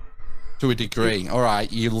it. To a degree, all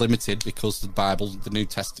right, you're limited because the Bible, the New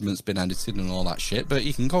Testament's been edited and all that shit, but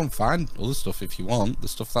you can go and find other stuff if you want, the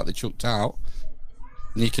stuff that they chucked out,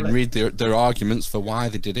 and you can read their arguments for why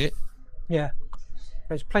they did it. Yeah,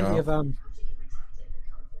 there's plenty of I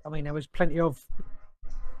mean, there was plenty of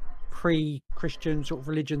pre-Christian sort of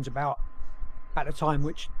religions about at the time,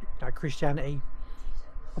 which you know, Christianity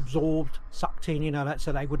absorbed, sucked in, you know, that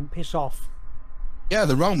so they wouldn't piss off. Yeah,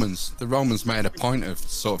 the Romans made a point of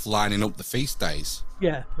sort of lining up the feast days.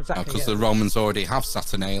 Yeah, exactly. Because the Romans already have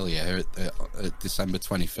Saturnalia at December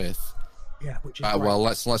 25th. Yeah, which is well,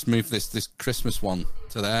 let's move this Christmas one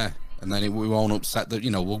to there, and then we won't upset the.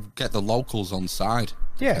 You know, we'll get the locals on side.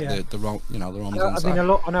 Yeah, the Romans on side. I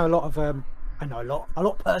know a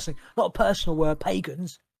lot of personal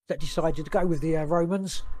pagans that decided to go with the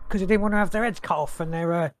Romans because they didn't want to have their heads cut off and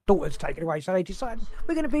their daughters taken away. So they decided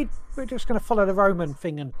we're just going to follow the Roman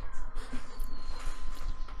thing. And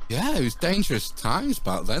yeah, it was dangerous times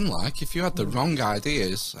back then. Like if you had the wrong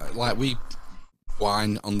ideas, like we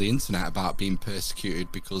whine on the internet about being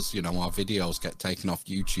persecuted because you know our videos get taken off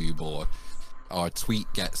YouTube or our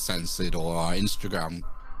tweet gets censored or our Instagram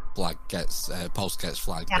post gets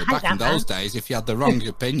flagged. But back in those days, if you had the wrong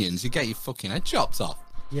opinions, you get your fucking head chopped off.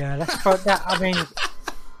 Yeah, that. I mean,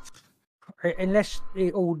 unless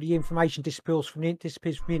all the information disappears from the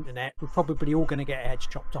internet, we're probably all going to get our heads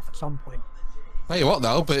chopped off at some point. Tell you what,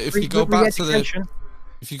 though, but if you go back to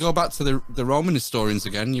the Roman historians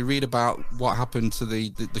again, you read about what happened to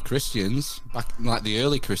the Christians back, like the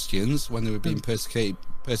early Christians, when they were being persecuted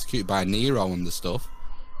by Nero and the stuff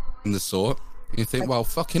and the sort. And you think, well,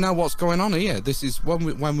 fucking hell, what's going on here? This is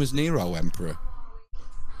when was Nero emperor?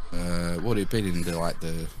 What had it been in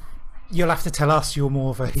the You'll have to tell us. You're more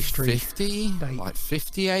of a history. 50, like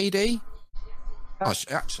 50 AD.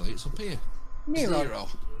 Actually, it's up here. Nero.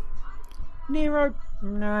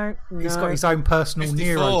 No. He's got his own personal 54.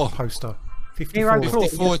 Nero poster.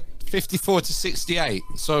 54 to 68.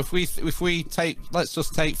 So if we take, let's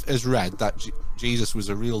just take as read that Jesus was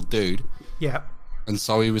a real dude. Yeah. And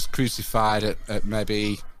so he was crucified at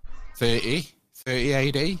maybe 30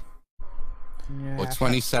 AD. Yeah, or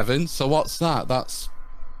 27. So what's that? That's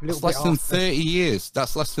less than 30 years.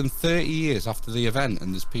 That's less than 30 years after the event,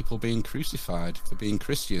 and there's people being crucified for being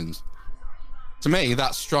Christians. To me,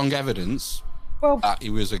 that's strong evidence Well, that he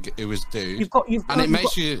was dude.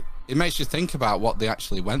 It makes you think about what they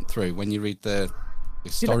actually went through when you read the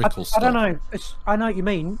historical stuff. I don't know. I know what you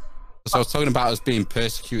mean. So I was talking about us being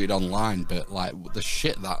persecuted online, but like the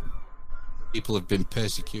shit that people have been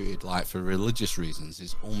persecuted like for religious reasons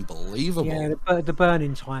is unbelievable. Yeah, the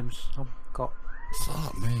burning times I've got.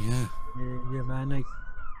 Fuck me, yeah. Yeah, man.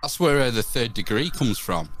 That's where the third degree comes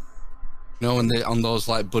from. You know, on those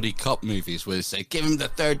like buddy cop movies where they say, "Give him the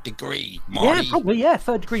third degree, Marty." Yeah, probably. Yeah,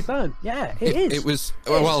 third degree burn. Yeah, it is. It was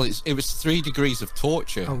it was 3 degrees of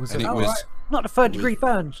torture, and it was right. Not the third degree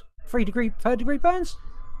burns. Third degree burns.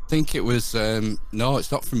 I think it was no,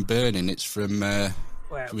 it's not from burning. It's from I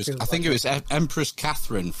think it was Empress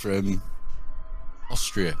Catherine from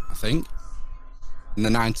Austria. I think in the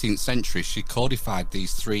 19th century she codified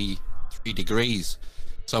these three degrees.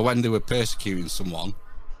 So when they were persecuting someone,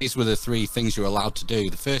 these were the 3 things you were allowed to do.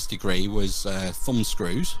 The first degree was thumb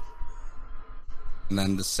screws, and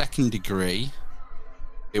then the second degree,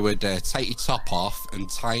 it would take your top off and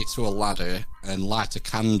tie it to a ladder and light a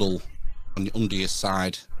candle under your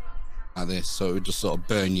side like this, so it would just sort of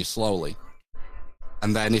burn you slowly.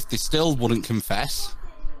 And then if they still wouldn't confess,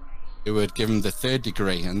 it would give them the third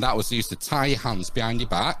degree, and that was used to tie your hands behind your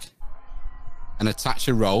back and attach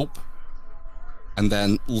a rope and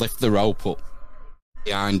then lift the rope up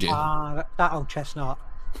behind you. That old chestnut.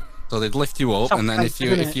 So they'd lift you up, and then if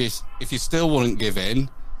you still wouldn't give in,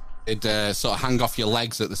 it'd sort of hang off your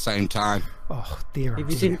legs at the same time. Oh dear! If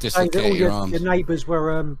you didn't say that all your neighbours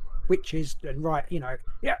were witches, and right, you know,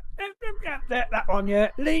 that one,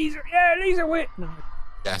 Lee's a witch. No.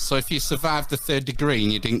 Yeah, so if you survived the third degree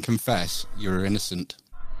and you didn't confess, you were innocent.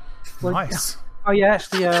 Well, nice. Oh yeah,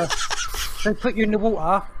 it's they put you in the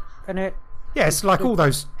water, and it. Yeah, it's like all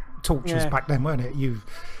those tortures back then, weren't it? You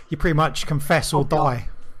pretty much confess or die.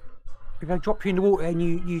 If they drop you in the water and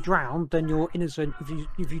you drown, then you're innocent.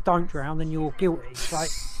 If you don't drown, then you're guilty. It's like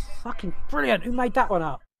fucking brilliant. Who made that one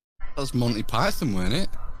up? That was Monty Python, wasn't it?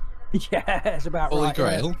 Yeah, it's about Holy right.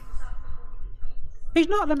 Grail. Yeah. He's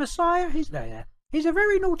not the Messiah. He's there. He's a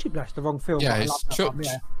very naughty. That's the wrong film. Yeah, it's chuck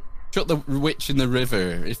the witch in the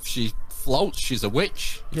river. If she floats, she's a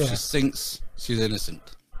witch. If she sinks, she's innocent.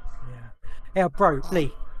 Yeah, bro,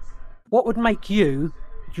 Lee. What would make you,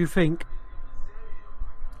 do you think,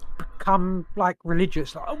 become like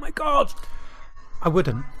religious? Like, oh my God, I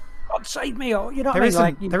wouldn't. God save me, or you know, there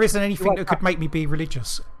isn't anything that could make me be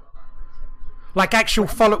religious. Like actual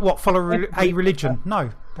follow a religion? No,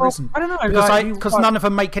 there isn't. I don't know because none of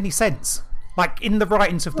them make any sense. Like in the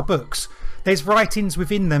writings of the books, there's writings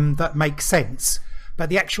within them that make sense, but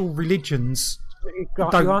the actual religions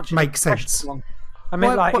don't make sense. I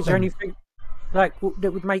mean, like, is there anything like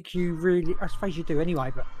that would make you really? I suppose you do anyway,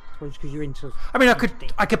 but I suppose because you're into. I mean,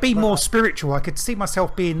 I could be more spiritual. I could see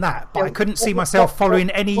myself being that, but I couldn't see myself following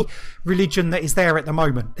any religion that is there at the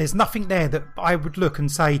moment. There's nothing there that I would look and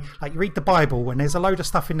say, like, you read the Bible and there's a load of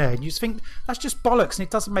stuff in there, and you just think that's just bollocks and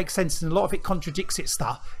it doesn't make sense, and a lot of it contradicts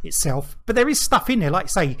itself. But there is stuff in there, like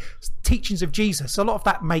say teachings of Jesus. A lot of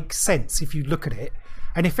that makes sense if you look at it,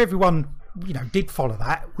 and if everyone did follow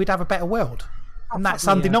that, we'd have a better world, and that's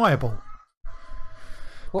undeniable.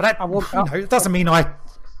 But it doesn't mean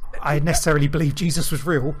I necessarily believe Jesus was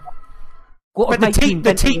real. But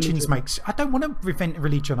the teachings makes. I don't want to invent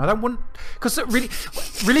religion. I don't want, because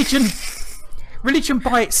religion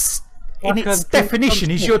by its definition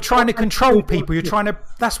is you're trying to control people. You're trying to.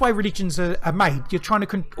 That's why religions are made. You're trying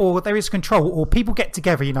to, or there is control, or people get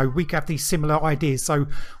together. We have these similar ideas, so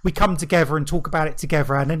we come together and talk about it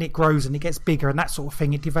together, and then it grows and it gets bigger and that sort of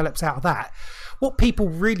thing. It develops out of that. What people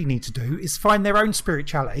really need to do is find their own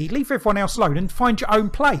spirituality, leave everyone else alone, and find your own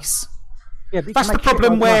place. Yeah, that's the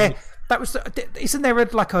problem. Where isn't there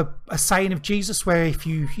a saying of Jesus where if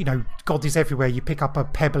God is everywhere, you pick up a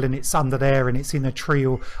pebble and it's under there and it's in a tree,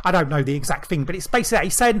 or I don't know the exact thing, but it's basically that.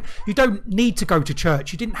 He's saying you don't need to go to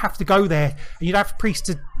church. You didn't have to go there, and you don't have priests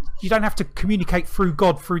to. You don't have to communicate through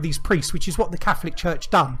God through these priests, which is what the Catholic Church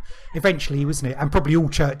done eventually, wasn't it? And probably all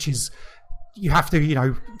churches. You have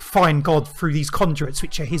to, find God through these conduits,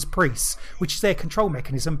 which are his priests, which is their control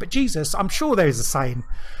mechanism. But Jesus, I'm sure there is a saying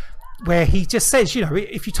where he just says,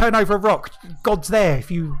 if you turn over a rock, God's there.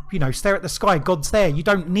 If you, stare at the sky, God's there. You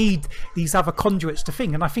don't need these other conduits to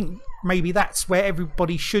think. And I think maybe that's where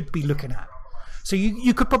everybody should be looking at. So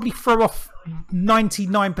you could probably throw off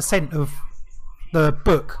 99% of the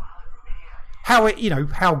book. How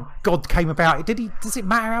how God came about it. Does it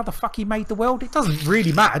matter how the fuck he made the world? It doesn't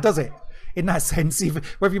really matter, does it? In that sense,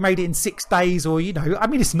 whether you made it in 6 days or I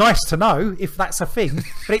mean, it's nice to know if that's a thing,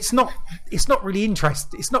 but it's not really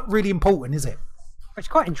interesting. It's not really important, is it? It's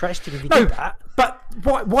quite interesting if you do that.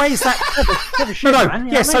 But why is that?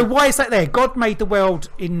 So why is that there? God made the world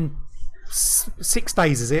in 6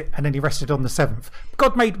 days, is it? And then he rested on the 7th.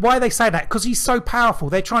 Why are they saying that? Because he's so powerful.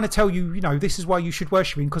 They're trying to tell you, this is why you should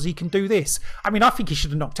worship him, because he can do this. I mean, I think he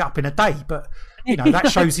should have knocked it up in a day, but that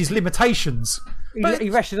shows his limitations. He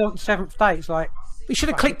rested on the 7th day. It's like he should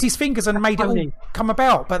have clicked his fingers and made it all come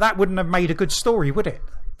about, but that wouldn't have made a good story, would it?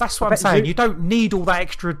 That's what I'm saying. You don't need all that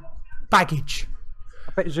extra baggage.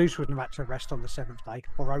 I bet Zeus wouldn't have had to rest on the 7th day,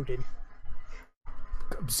 or Odin.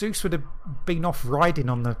 Zeus would have been off riding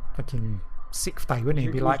on the fucking 6th day, wouldn't he?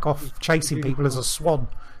 He'd be like off chasing people as a swan.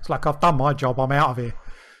 It's like, I've done my job, I'm out of here.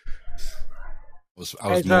 I was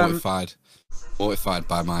mortified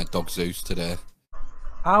by my dog Zeus today.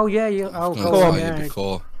 Oh yeah,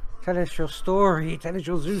 before. Tell us your story. Tell us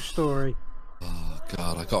your Zeus story. Oh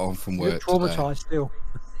God, I got home from work. You're traumatized still.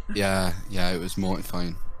 Yeah, it was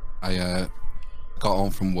mortifying. I got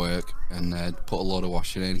home from work and put a load of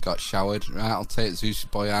washing in, got showered. Right, I'll take Zeus'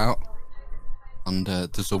 boy out. And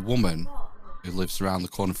there's a woman who lives around the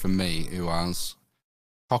corner from me who has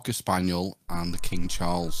Cocker Spaniel and the King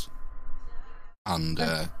Charles. And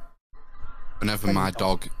whenever my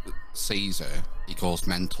dog sees her, he goes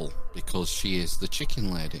mental because she is the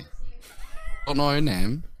chicken lady. Don't know her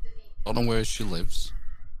name, don't know where she lives,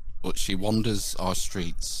 but she wanders our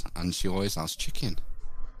streets and she always has chicken.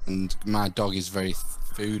 And my dog is very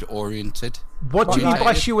food oriented. What do you mean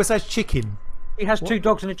by she always has chicken? He has 2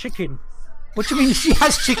 dogs and a chicken. What do you mean she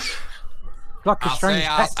has chicken? Like a strange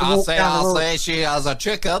pet to walk down the road. I'll say she has a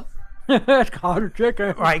chicken. Kind of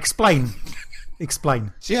chicken. Right, explain.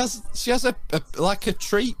 She has like a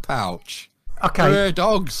treat pouch. Okay. For her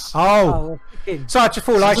dogs. Oh. So I just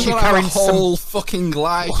feel like she's carrying a whole fucking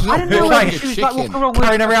life. I don't know whether she was like walking around with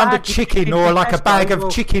carrying around a bag chicken or like a bag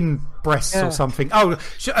of chicken breasts or something. Oh,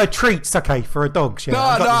 treats, okay, for a dog. Yeah, no,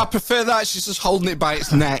 I prefer that. She's just holding it by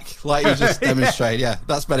its neck, like you just demonstrated. Yeah,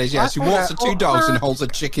 that's better. Yeah, she walks the 2 dogs and holds a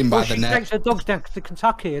chicken by the neck. She takes her dogs down to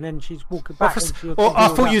Kentucky and then she's walking back. I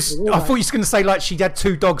thought you was going to say like she had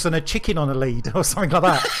 2 dogs and a chicken on a lead or something like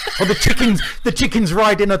that. Or the chicken's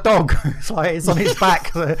riding a dog. It's like it's on its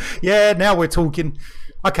back. Yeah, now we're talking.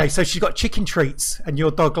 Okay, so she's got chicken treats and your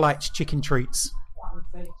dog likes chicken treats.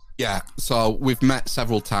 Yeah, so we've met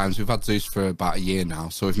several times. We've had Zeus for about a year now,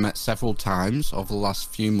 so we've met several times over the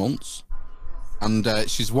last few months. And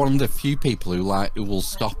she's one of the few people who will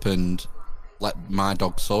stop and let my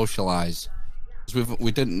dog socialise.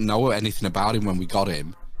 We didn't know anything about him when we got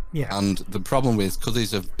him. Yeah. And the problem is, because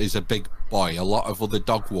he's a big boy, a lot of other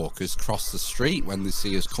dog walkers cross the street when they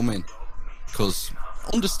see us coming. Because,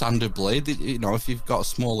 understandably, if you've got a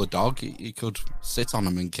smaller dog, you could sit on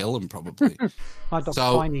him and kill him, probably. My dog's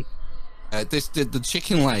tiny. The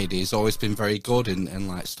chicken lady has always been very good in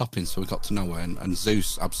like stopping, so we got to know her, and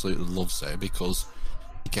Zeus absolutely loves her because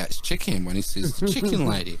he gets chicken when he sees the chicken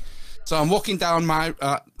lady. So I'm walking down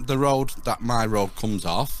the road that my road comes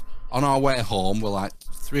off. On our way home, we're like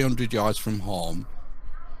 300 yards from home,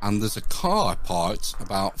 and there's a car parked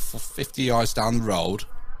about 50 yards down the road,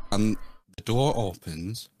 and the door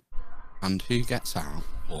opens, and who gets out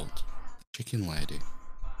but chicken lady.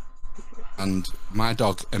 And my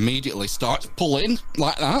dog immediately starts pulling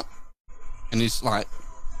like that, and he's like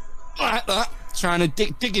that, trying to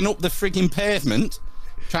digging up the frigging pavement,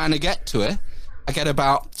 trying to get to her. I get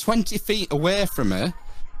about 20 feet away from her,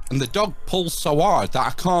 and the dog pulls so hard that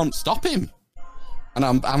I can't stop him. And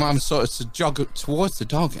I'm sort of to jog towards the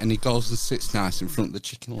dog, and he goes and sits nice in front of the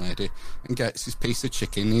chicken lady and gets his piece of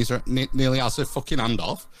chicken. He's nearly has her fucking hand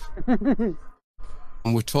off.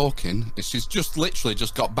 And we're talking. She's just literally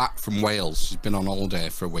just got back from Wales. She's been on holiday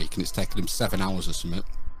for a week, and it's taken him 7 hours or something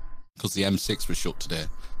because the M6 was shut today.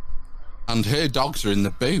 And her dogs are in the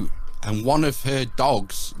boot. And one of her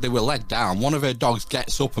dogs, they were led down. One of her dogs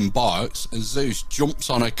gets up and barks, and Zeus jumps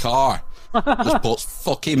on her car, just puts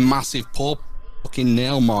fucking massive fucking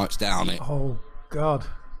nail marks down it. Oh God!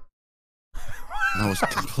 And I was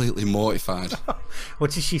completely mortified. What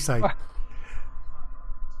did she say?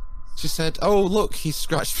 She said, "Oh look, he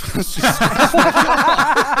scratched." And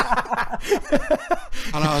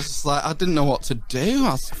I was just like, I didn't know what to do.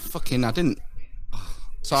 I didn't.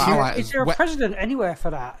 So is there a precedent anywhere for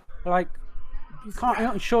that? Like, you can't. You're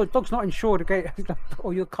not insured. Dog's not insured against,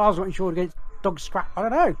 or your car's not insured against dog scrap. I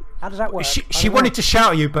don't know. How does that work? She wanted to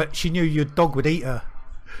shout at you, but she knew your dog would eat her.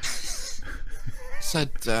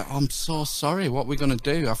 Said, I'm so sorry. What are we gonna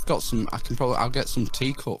do? I've got some. I'll get some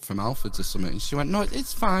teacup from Alfred's or something. And she went, no,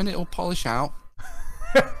 it's fine. It'll polish out.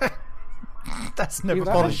 That's never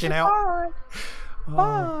polishing out.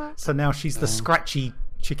 Oh, so now she's the scratchy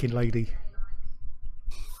chicken lady.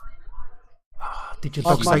 Oh, Did your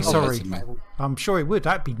dog say sorry? Me. I'm sure it would.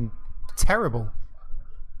 That'd be terrible.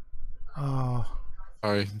 Oh.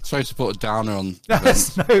 Sorry to put a downer on. No,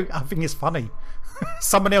 I think it's funny.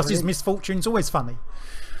 Someone else's misfortune's always funny.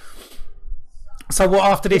 So what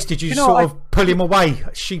after this did you sort of pull him away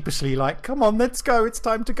sheepishly, like, come on, let's go, it's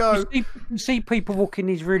time to go? You see people walking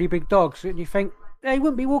these really big dogs and you think they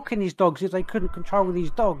wouldn't be walking these dogs if they couldn't control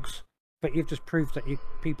these dogs. But you've just proved that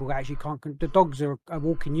people actually can't. The dogs are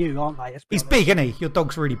walking you, aren't they? He's big, isn't he? Your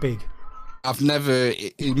dog's really big. I've never.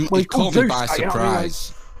 He caught me by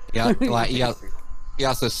surprise. Yeah, like he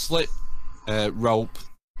has a slip rope.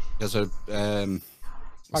 He has a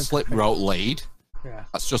slip rope lead. Yeah.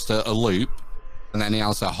 That's just a loop, and then he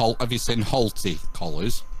has a Have you seen halty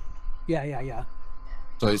collars? Yeah.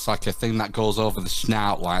 So it's like a thing that goes over the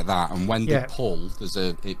snout like that, and when they pull,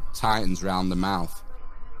 it tightens around the mouth.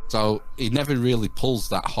 So he never really pulls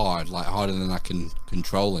that hard, like harder than I can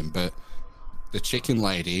control him. But the chicken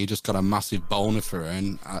lady, he just got a massive boner for her,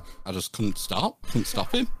 and I just couldn't stop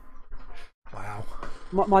him. Wow.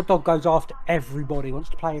 My dog goes after everybody. Wants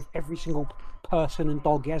to play with every single person and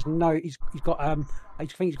dog. He's got I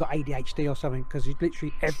think he's got ADHD or something, because he's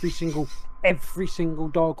literally every single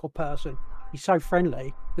dog or person. He's so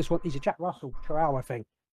friendly. He's a Jack Russell Chihuahua thing.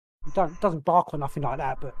 He doesn't bark or nothing like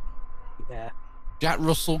that, but yeah. Jack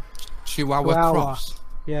Russell Chihuahua cross.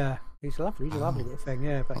 Yeah, he's lovely. He's a lovely little thing.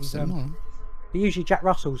 Yeah, but he's usually Jack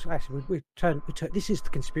Russells. Actually, we turn. This is the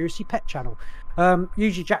Conspiracy Pet Channel.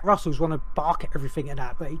 Usually Jack Russells want to bark at everything and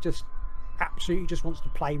that, but he just absolutely just wants to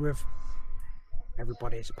play with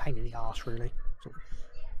everybody. It's a pain in the arse, really.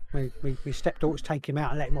 So my stepdaughters take him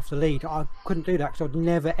out and let him off the lead. I couldn't do that because I'd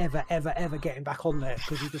never, ever get him back on there,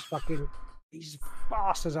 because he's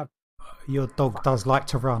fast as a. Your dog does like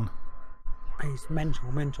to run. He's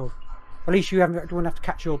mental. At least you wouldn't have to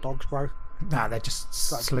catch your dogs, bro. Nah, they just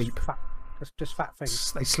sleep. Just fat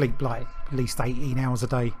things. They sleep like at least 18 hours a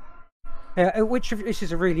day. Yeah, this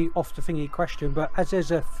is a really off the thingy question, but as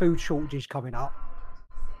there's a food shortage coming up,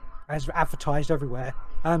 as advertised everywhere,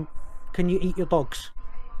 can you eat your dogs?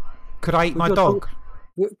 Could I eat my dog?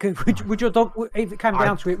 Would your dog, if it came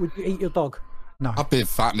down to it, would you eat your dog? No. I've been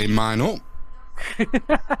fattening mine up,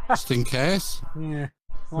 just in case. Yeah.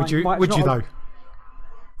 Would you though?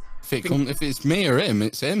 If it's me or him,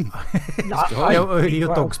 it's him.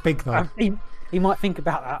 Your dog's big though. He might think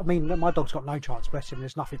about that. I mean, my dog's got no chance, bless him.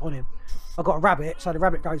 There's nothing on him. I've got a rabbit, so the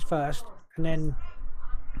rabbit goes first, and then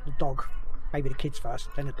the dog. Maybe the kids first,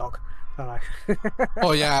 then the dog. I don't know.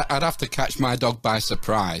 Oh yeah, I'd have to catch my dog by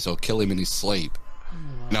surprise or kill him in his sleep.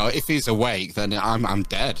 No, if he's awake, then I'm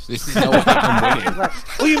dead. This is no way I'm winning. What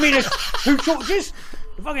do you mean? Food shortages?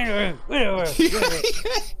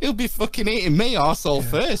 He'll be fucking eating me arsehole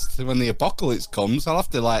first. When the apocalypse comes, I'll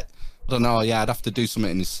have to I don't know. Yeah, I'd have to do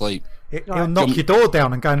something in his sleep. He'll knock your door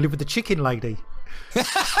down and go and live with the chicken lady.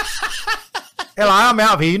 I'm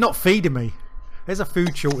out of here. You're not feeding me. There's a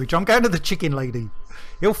food shortage. I'm going to the chicken lady.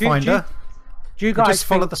 He'll find her. Do you guys just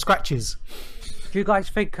follow the scratches? Do you guys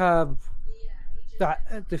think that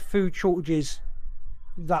the food shortages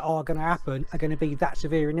that are going to happen are going to be that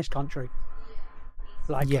severe in this country?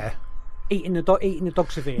 Like, yeah, eating the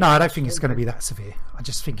dog severe. No, I don't think it's going to be that severe. I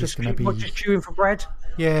just think it's going to be just chewing for bread.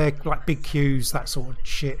 Yeah, like big queues, that sort of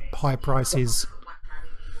shit, high prices.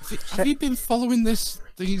 Have you been following these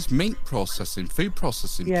food processing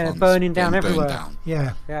plants burning down everywhere?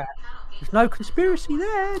 Yeah. There's no conspiracy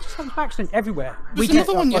there. Just an accident everywhere. We did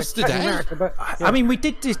another one yesterday. America, but, yeah. I mean, we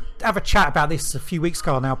did have a chat about this a few weeks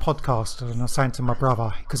ago on our podcast, and I was saying to my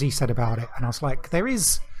brother, because he said about it, and I was like,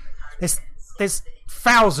 there's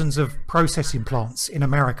thousands of processing plants in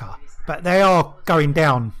America, but they are going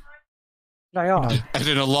down. They are at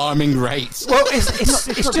an alarming rate. Well, it's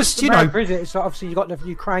just America, is it? It's obviously you've got the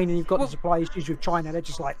Ukraine and you've got the supply issues with China. They're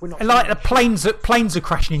just like, we're not. Like the planes are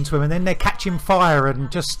crashing into them, and then they're catching fire,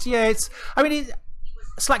 and just it's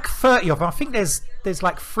like 30 of them. I think there's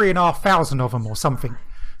like 3,500 of them or something.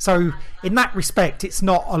 So in that respect, it's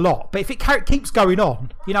not a lot. But if it keeps going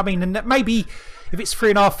on, you know what I mean, and maybe if it's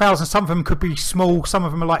 3,500, some of them could be small, some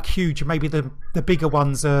of them are like huge, and maybe the bigger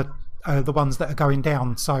ones are the ones that are going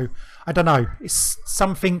down. So I don't know. It's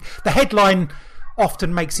something. The headline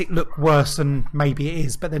often makes it look worse than maybe it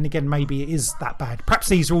is, but then again, maybe it is that bad. Perhaps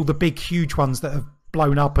these are all the big, huge ones that have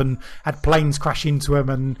blown up and had planes crash into them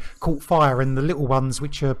and caught fire, and the little ones,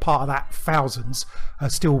 which are part of that thousands, are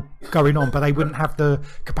still going on, but they wouldn't have the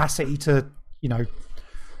capacity to,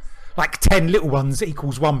 like 10 little ones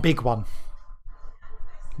equals one big one,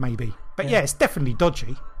 maybe. But yeah, it's definitely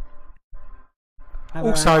dodgy.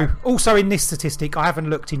 Also in this statistic, I haven't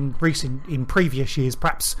looked in previous years.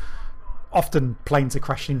 Perhaps often planes are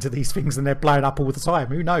crashing into these things and they're blowing up all the time.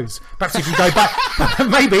 Who knows? Perhaps if you go back,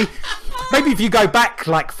 maybe if you go back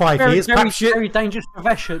like 5 years, perhaps very dangerous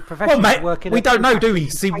profession. Well, mate, working we don't know, do we?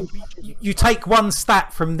 See, you take one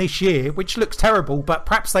stat from this year, which looks terrible, but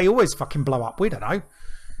perhaps they always fucking blow up. We don't know.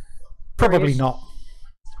 Probably not.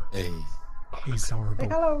 Hey. He's horrible.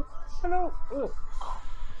 Hello. Oh.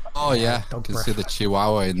 Oh yeah, I can see the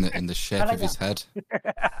chihuahua in the shape of his head.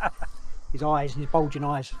 His eyes, his bulging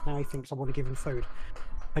eyes. Now he thinks I want to give him food.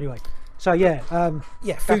 Anyway, so yeah,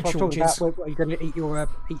 food shortages. What are you going to eat your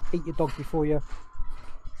eat your dog before you?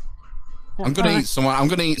 I'm going to eat someone. I'm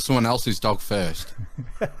going to eat someone else's dog first.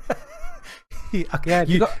 Yeah,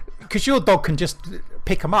 because your dog can just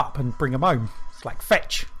pick them up and bring them home. It's like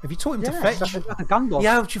fetch. Have you taught him to fetch? Like a gun dog.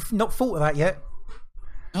 Yeah, you've not thought of that yet.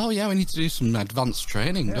 Oh yeah, we need to do some advanced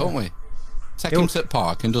training, don't we? Take him to the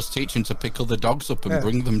park and just teach him to pick other dogs up and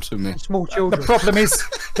bring them to me. Small children.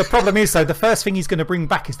 The problem is though, the first thing he's going to bring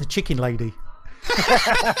back is the chicken lady.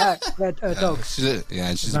 Dog.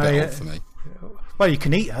 She's a bit old for me. Well, you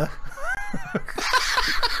can eat her.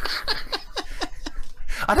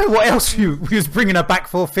 I don't know what else you was bringing her back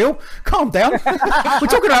for, Phil. Calm down. We're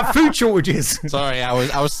talking about food shortages. Sorry,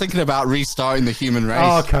 I was thinking about restarting the human race.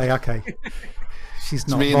 Oh, okay. She's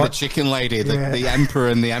not me and the chicken lady, the emperor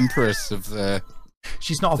and the empress of the.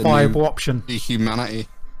 She's not a viable option. The humanity.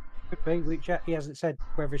 Could be, which he hasn't said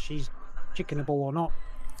whether she's chickenable or not.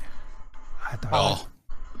 I don't know.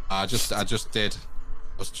 I just did.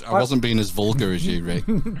 I wasn't being as vulgar as you, Rick.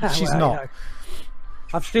 She's not.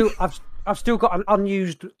 I've still got an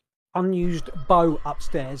unused bow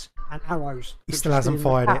upstairs and arrows. He still hasn't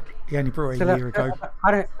fired it. He only brought it a year ago.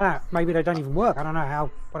 I don't know. Maybe they don't even work. I don't know how.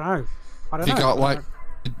 I don't know. Have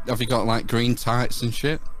you got like green tights and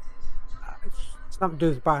shit? It's nothing to do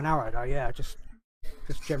with bow and arrow though. Yeah, just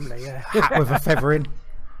generally, yeah. Hat with a feather in.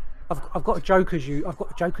 I've got a Joker's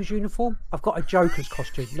uniform. I've got a Joker's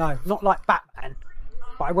costume. No, not like Batman.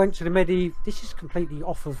 But I went to the This is completely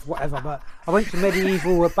off of whatever. But I went to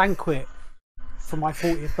medieval banquet for my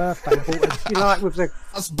 40th birthday. Like with the.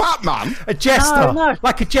 That's Batman. A jester. No.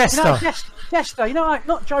 Like a jester. Jester. Like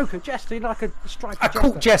not Joker. Jester. Like a striped. A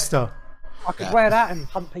court jester. I could wear that and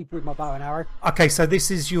hunt people with my bow and arrow. Okay, so this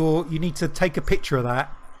is you need to take a picture of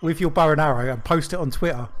that with your bow and arrow and post it on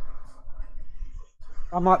Twitter.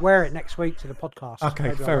 I might wear it next week to the podcast. Okay,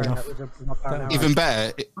 Maybe fair enough. Even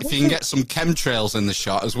better, if you can get some chemtrails in the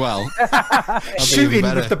shot as well. Shooting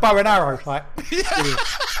with the bow and arrow. Like.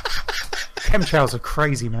 Chemtrails are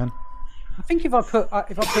crazy, man. I think if I put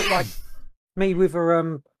like me with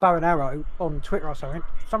a bow and arrow on Twitter or something,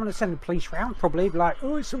 someone would send the police round, probably be like,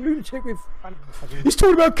 "Oh, it's some lunatic with." He's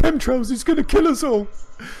talking about chemtrails. He's going to kill us all.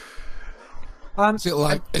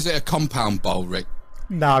 Is it a compound bow, Rick?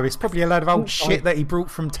 No, it's probably a load of old shit that he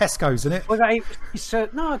brought from Tesco's, isn't it?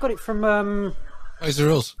 No, I got it from. Is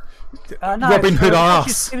there us? No, Robin Hood are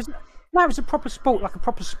us. It was a proper sport, like a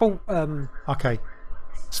proper sport. Okay.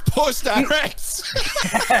 Sports Direct.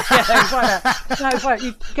 Yeah, it's like that. No, it's like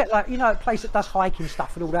you get like a place that does hiking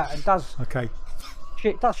stuff and all that, and does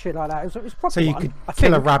shit like that. It was proper. So you could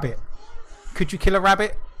kill a rabbit. Could you kill a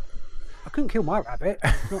rabbit? I couldn't kill my rabbit.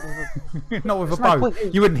 Not with a bow.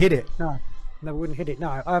 You wouldn't hit it. No, we wouldn't hit it. No.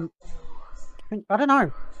 I don't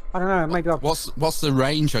know. Maybe What's the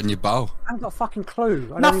range on your bow? I haven't got a fucking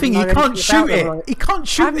clue. Nothing. He can't shoot it. He can't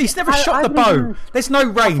shoot. He's never shot the bow. There's no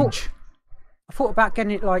range. I thought about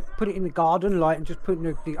getting it, like, put it in the garden, like, and just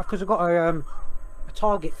putting because I've got a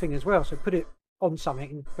target thing as well, so put it on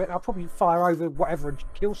something, but I'll probably fire over whatever and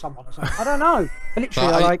kill someone or something. I don't know.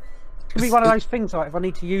 Literally, it's gonna be one of those things, like, if I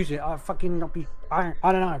need to use it, I don't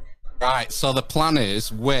know. Right, so the plan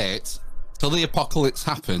is wait till the apocalypse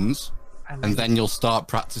happens, and then you'll start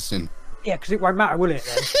practicing. Yeah, because it won't matter, will it?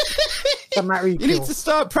 Then? Doesn't matter who you need to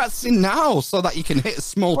start practicing now so that you can hit a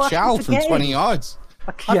small child from 20 yards.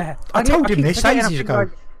 I told him this ages ago.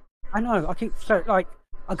 I know. I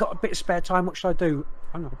got a bit of spare time. What should I do?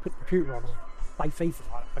 I'm gonna put the computer on and play FIFA.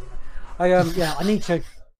 I need to.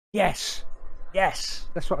 Yes.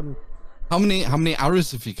 That's what I'm. How many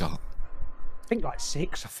arrows have you got? I think like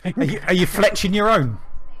 6. I think. Are you fletching your own?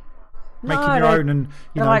 Making your own, and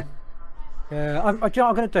you know. Like, yeah, I'm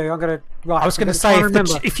going to do. Right. I was going to say,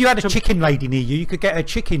 if you had a chicken lady near you, you could get her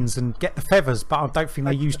chickens and get the feathers, but I don't think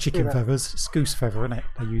they use chicken feathers. It's goose feather, isn't it?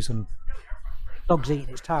 They use them. Dog's eating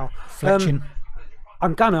its tail. Fletching.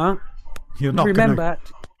 You're not remember.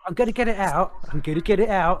 I'm going to get it out. And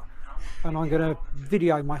I'm going to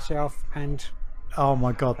video myself and. Oh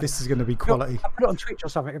my god, this is going to be quality. I put it on Twitch or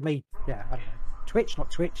something with me. Yeah, I don't know. Twitch,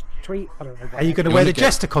 not Twitch. Tweet. I don't know. Are you going to wear the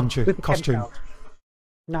jester costume?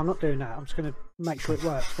 No, I'm not doing that. I'm just going to make sure it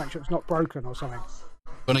works, make sure it's not broken or something.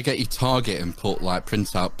 Gonna get your Target and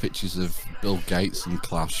print out pictures of Bill Gates and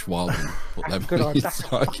Klaus Schwab and put them Good on idea. your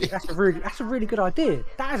Target. That's a really good idea.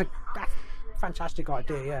 That's a fantastic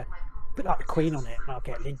idea. Yeah, put like the Queen on it, and I'll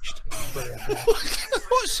get lynched. Brilliant. Yeah.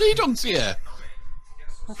 What's she done to you?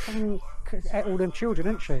 All them children,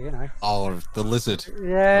 isn't she? You know. Oh, the lizard.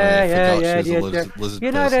 Yeah. Lizard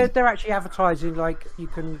You know, person. they're actually advertising like you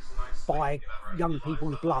can buy young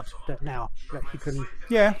people's blood that you can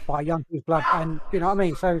buy young people's blood, and you know what I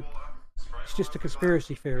mean. So it's just a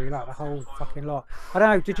conspiracy theory, like the whole fucking lot. I don't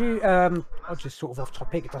know. Did you? I'm just sort of off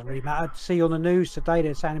topic. It doesn't really matter. See on the news today,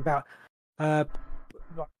 they're saying about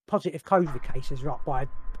positive COVID cases are up by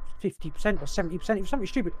 50% or 70%. It was something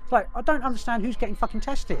stupid. It's like, I don't understand who's getting fucking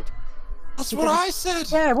tested. That's what I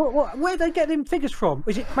said. Yeah, where they get them figures from?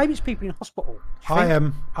 Is it maybe it's people in hospital?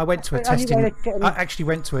 I went to a testing. I actually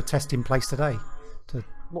went to a testing place today.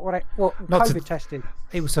 What COVID testing?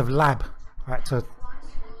 It was a lab I had to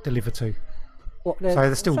deliver to. So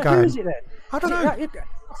they're still going. Who is it then? I don't know. I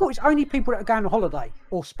thought it's only people that are going on holiday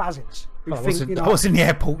or spasms. I was in the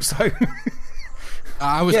airport, so.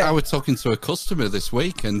 I was talking to a customer this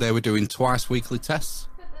week, and they were doing twice weekly tests.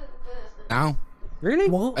 Now, really?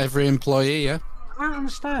 What? Every employee, yeah. I don't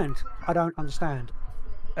understand.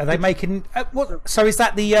 Are they making what? So is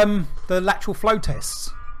that the lateral flow tests?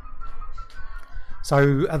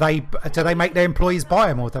 So do they make their employees buy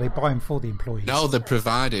them, or do they buy them for the employees? No, they're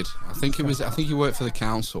provided. I think you work for the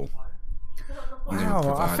council.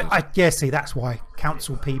 Wow, see, that's why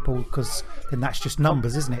council people, because then that's just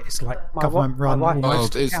numbers, isn't it? It's like government run. Well,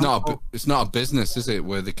 it's not a business, is it?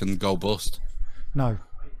 Where they can go bust. No,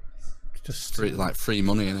 it's just free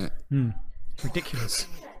money in it. Ridiculous.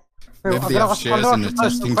 Maybe they have shares in the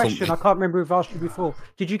testing company. I can't remember if I've asked you before.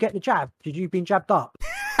 Did you get the jab? Did you been jabbed up?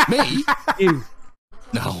 Me? You?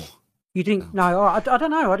 No. You didn't? No. I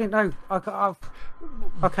don't know. I didn't know.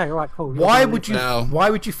 Okay, all right, cool. Why would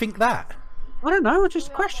you think that? I don't know. It's just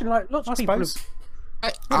a question. Like lots of people.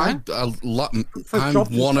 I'm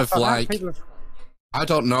one of like. I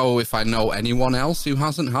don't know if I know anyone else who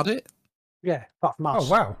hasn't had it. Yeah, apart from us.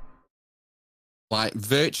 Oh wow! Like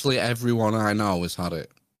virtually everyone I know has had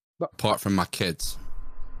it, apart from my kids.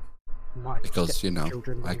 Because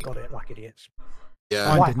children got it like idiots. Yeah,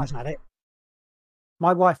 my wife hasn't had it.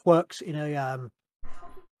 My wife works in a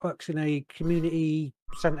community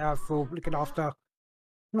centre for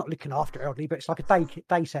not looking after elderly, but it's like a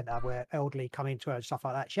day centre where elderly come into her and stuff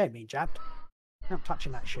like that. She ain't been jabbed. I'm not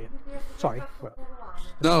touching that shit. Sorry.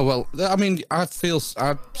 No, well, I mean,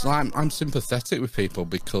 I'm sympathetic with people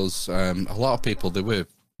because a lot of people it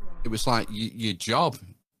was like your job.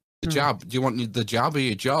 The jab. Do you want the jab or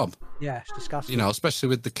your job? Yeah, it's disgusting. Especially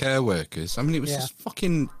with the care workers. I mean, it was just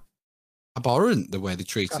fucking abhorrent the way they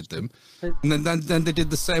treated them. And then they did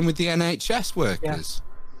the same with the NHS workers. Yeah.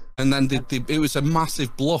 And then it was a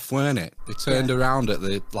massive bluff, weren't it? They turned around at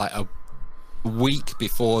a week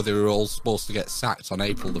before they were all supposed to get sacked on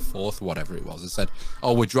April the 4th or whatever it was, and said,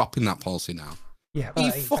 "Oh, we're dropping that policy now." Yeah,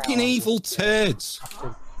 you fucking evil turds,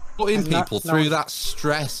 putting people through that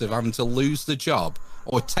stress of having to lose the job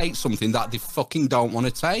or take something that they fucking don't want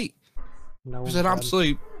to take. It was an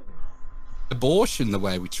absolute abortion the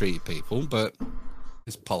way we treated people, but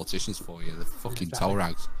it's politicians for you. They're fucking toe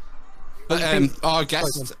rags. But our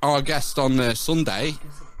guest on Sunday,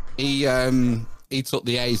 he took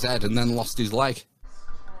the AZ and then lost his leg.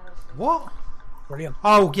 What? Brilliant.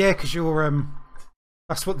 Oh yeah, because you're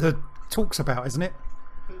that's what the talk's about, isn't it?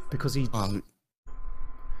 Because he.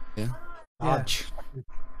 Yeah.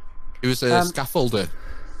 He was a scaffolder.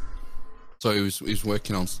 So he was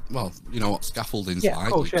working on, well, you know what scaffolding's like.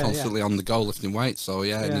 Course, constantly on the go lifting weights. So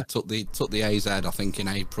and he took the AZ, I think, in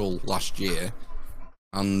April last year.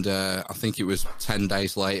 And I think it was 10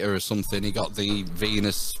 days later or something, he got the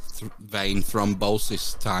venous vein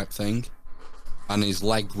thrombosis type thing. And his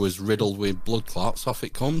leg was riddled with blood clots. Off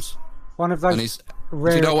it comes. One of those.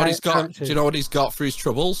 Do you know what he's got? Do you know what he's got for his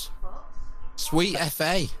troubles? Sweet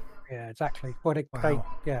FA. Yeah, exactly. Can't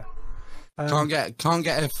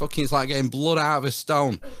get a fucking. It's like getting blood out of a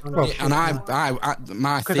stone. Well, and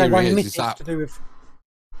my theory is that to do with...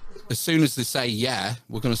 as soon as they say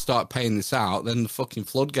we're going to start paying this out, then the fucking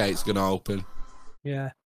floodgate's going to open.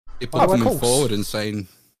 Yeah, people are coming forward and saying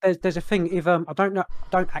there's a thing. If I don't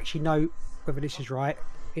actually know whether this is right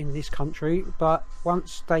in this country, but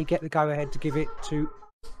once they get the go ahead to give it to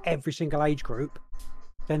every single age group,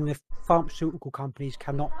 then the pharmaceutical companies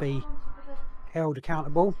cannot be held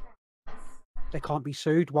accountable. They can't be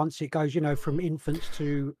sued once it goes, from infants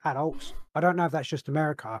to adults. I don't know if that's just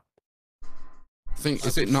America, I think,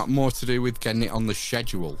 is it not more to do with getting it on the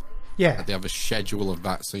schedule? Yeah. Like they have a schedule of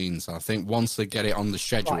vaccines. I think once they get it on the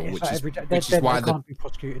schedule, Right, which so is why they can't be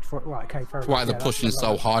prosecuted for it. Right, okay, fair why enough. they're pushing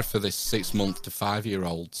so hard for this 6 month to 5 year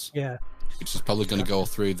olds. Yeah. Which is probably going to go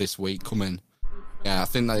through this week coming. Yeah, I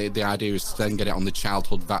think the idea is to then get it on the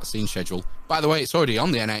childhood vaccine schedule. By the way, it's already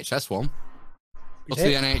on the NHS one. Go to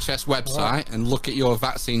the NHS website and look at your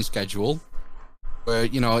vaccine schedule, where,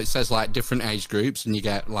 you know, it says like different age groups, and you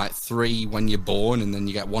get like 3 when you're born, and then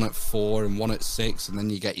you get 1 at 4 and 1 at 6, and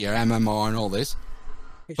then you get your MMR and all this.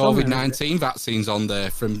 COVID-19 vaccines on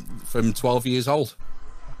there from 12 years old.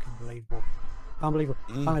 Fucking unbelievable. Unbelievable.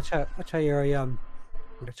 I'm going to tell you I'm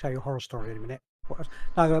going to tell you a horror story in a minute.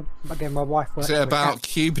 No, again, my wife works. Is it about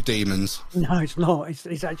cube demons? No, it's not.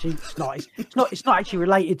 It's actually not. It's not actually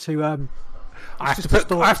related to. I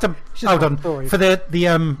have to hold on for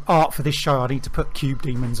the art for this show. I need to put cube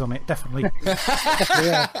demons on it. Definitely. Definitely,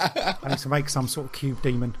 yeah. I need to make some sort of cube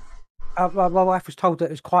demon. My wife was told that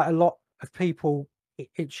there's quite a lot of people.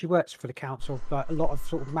 She works for the council, like a lot of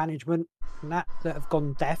sort of management and that have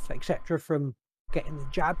gone deaf, etc., from getting the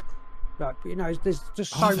jab. Like, you know, there's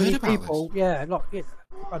just so many people. This. Yeah,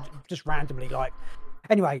 like just randomly. Like,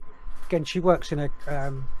 anyway, again, she works in a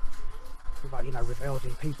like, you know, with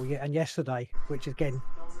elderly people. Yeah, and yesterday, which again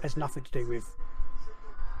has nothing to do with,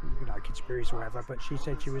 you know, conspiracy or whatever, but she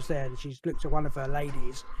said she was there and she's looked at one of her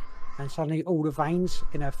ladies, and suddenly all the veins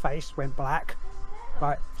in her face went black.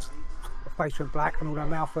 Like, her face went black and all her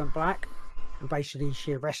mouth went black, and basically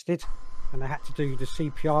she arrested, and they had to do the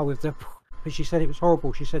CPR with the. But she said it was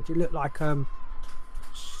horrible. She said it looked like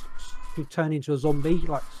she turned into a zombie,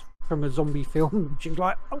 like from a zombie film. She was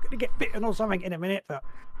like, "I'm going to get bitten or something in a minute." But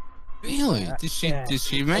really, did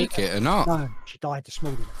she make it or not? No, she died this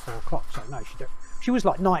morning at 4 o'clock. So no, she didn't. She was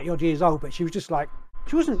like 90 odd years old, but she was just like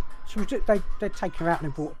she wasn't. She was. They'd taken her out and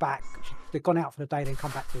then brought her back. They'd gone out for the day, then come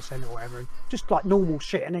back to the centre or whatever, and just like normal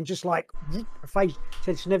shit. And then just like her face. She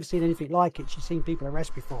said she'd never seen anything like it. She'd seen people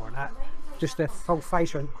arrest before and that. Just their whole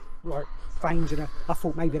face went like veins in her. I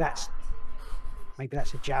thought maybe that's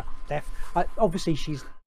a jab death. Obviously she's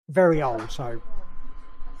very old, so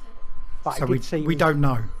we don't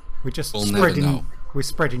know. We're just spreading. We're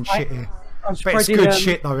spreading shit here. But it's good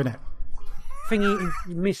shit though, isn't it? Thingy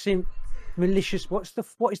missing malicious. What is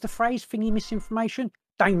the phrase? Thingy misinformation.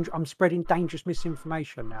 I'm spreading dangerous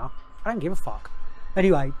misinformation now. I don't give a fuck.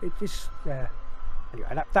 Anyway, anyway,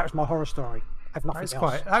 that was my horror story. I have nothing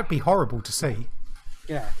else. That would be horrible to see.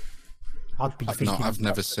 Yeah. I've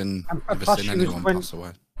never seen anyone pass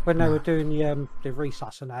away. When they were doing the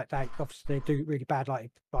resus and that, obviously they do really bad, like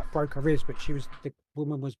broke her ribs, but the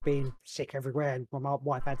woman was being sick everywhere, and my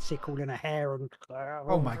wife had sick all in her hair and.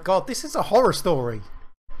 Oh my god, this is a horror story.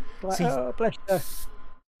 Like, bless her.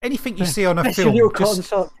 Anything you see on a film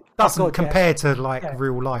just doesn't compare to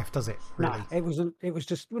real life, does it? Really? No, it wasn't. It was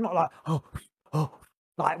just not like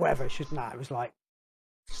like whatever. It was like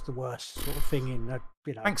it's the worst sort of thing in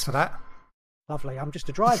you know. Thanks for that. Lovely. I'm just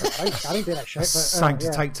a driver. I don't do that shit. But, something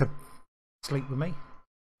to take to sleep with me.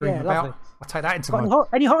 Dream about. Lovely. I'll take that into my.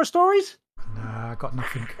 Any horror stories? Nah, I got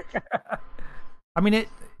nothing. I mean,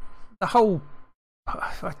 the whole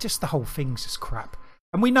thing's just crap.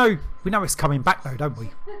 And we know it's coming back though, don't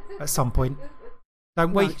we? At some point,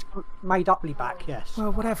 don't we? It's made uply back, yes.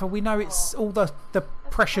 Well, whatever. We know it's all the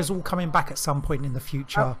pressure's all coming back at some point in the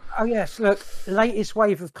future. Oh yes, look, latest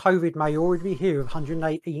wave of COVID may already be here with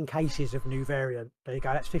 118 cases of new variant. There you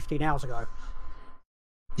go. That's 15 hours ago.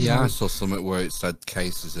 Yeah, I saw something where it said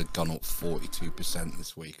cases had gone up 42%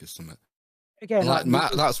 this week or something. Again,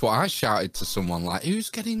 that's what I shouted to someone. Like, who's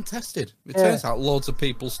getting tested? It turns out loads of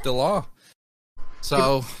people still are.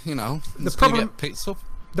 So, you know, the problem get picked up.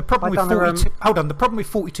 The problem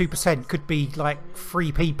with 42% could be like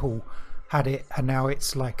 3 people had it, and now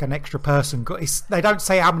it's like an extra person. They don't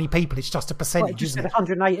say how many people. It's just a percentage. Well, it just said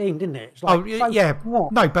 118, didn't it? It's like, yeah.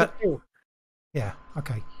 What? No, but yeah,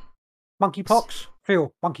 okay. Monkeypox.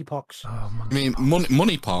 Phil, monkeypox. Oh, I mean,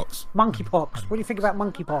 moneypox. Monkeypox. What do you think about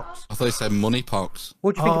monkeypox? I thought you said moneypox.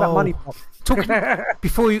 What do you think about moneypox?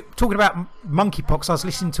 Talking about monkeypox, I was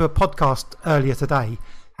listening to a podcast earlier today,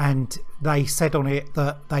 and they said on it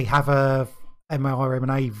that they have a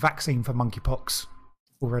mRNA vaccine for monkeypox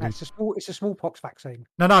already. It's a smallpox vaccine.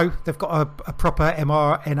 No, they've got a proper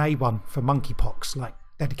mRNA one for monkeypox, like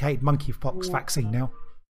dedicated monkeypox vaccine now.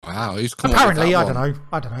 Wow, who's come apparently? Up with that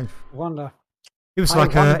I don't know. I wonder. It was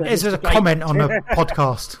a comment on a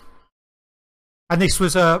podcast, and this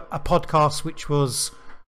was a podcast which was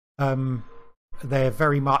they're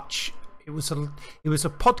very much it was a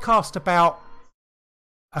podcast about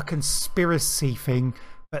a conspiracy thing,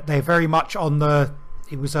 but they're very much on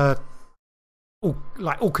it was a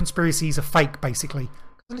all conspiracies are fake, basically.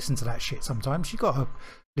 I listen to that shit sometimes. You got to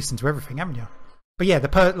listen to everything, haven't you? But yeah,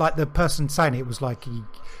 the person saying it was like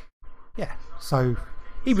so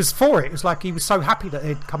he was for it. It was like he was so happy that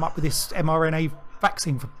they'd come up with this mRNA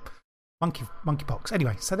vaccine for monkeypox.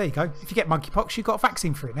 Anyway, so there you go. If you get monkeypox, you've got a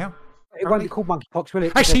vaccine for it now. It won't be called monkeypox, will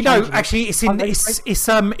it? Actually, no. Actually, it's in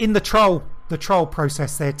the trial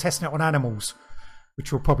process. They're testing it on animals,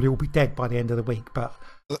 which will probably all be dead by the end of the week. But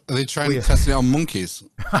are they trying to test it on monkeys?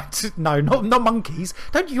 No, not monkeys.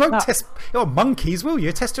 You won't test it on monkeys, will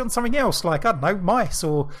you? Test it on something else, like I don't know, mice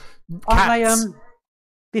or cats.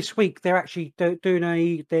 This week they're actually doing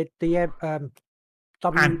WHO.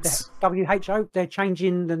 They're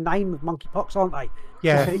changing the name of monkeypox, aren't they?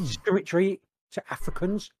 Yeah, it's discriminatory to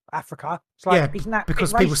Africans. Africa. It's like, isn't that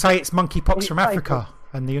because people say it's monkeypox from Africa,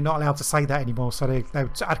 and you're not allowed to say that anymore. So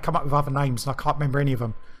I'd come up with other names, and I can't remember any of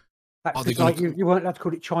them. Like you weren't allowed to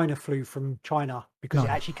call it China flu from China because it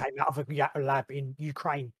actually came out of a lab in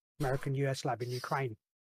Ukraine, American-US lab in Ukraine.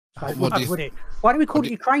 So why do we call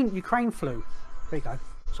it Ukraine flu? There you go.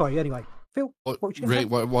 Sorry. Anyway, Phil, what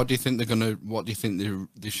do you think they're gonna? What do you think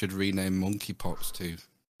they should rename monkeypox to?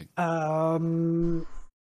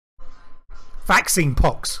 Vaccine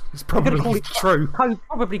pox is probably true.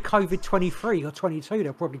 Probably COVID 23 or 22.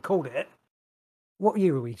 They'll probably call it. What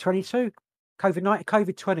year are we? 22.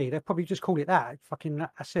 COVID 20. They'll probably just call it that. Fucking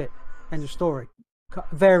that's it. End of story.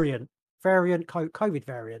 Variant. COVID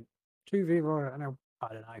variant. 2 I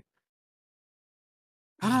don't know.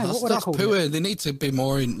 That's poor. They need to be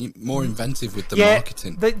more inventive with the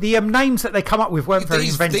marketing. The names that they come up with weren't very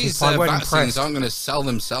inventive. These vaccines aren't going to sell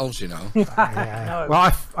themselves, you know. No.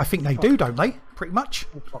 Well, I think they do, don't they? Pretty much.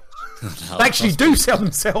 They actually do sell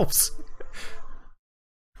themselves.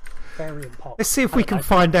 Variant pop. Let's see if we can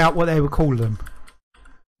find out what they would call them.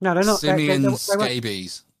 No, they're not. Simian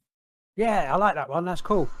scabies. Yeah, I like that one. That's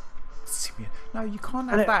cool. Simian. No, you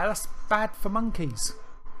can't have that. That's bad for monkeys.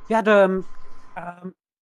 You had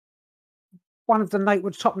one of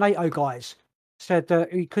the top NATO guys said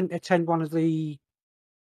that he couldn't attend one of these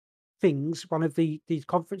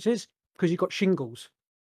conferences because he got shingles,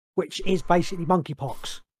 which is basically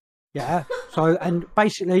monkeypox. Yeah. So, and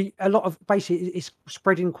basically it's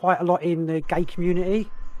spreading quite a lot in the gay community,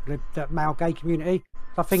 the male gay community.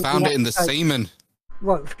 I think found it in the semen.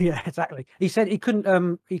 Well, yeah, exactly. He said he couldn't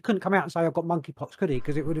come out and say I've got monkeypox, could he?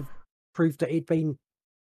 Because it would have proved that he'd been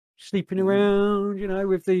sleeping around,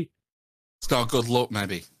 with the. It's not a good look,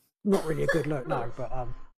 maybe. Not really a good look, no. But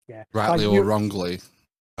yeah. Rightly or wrongly,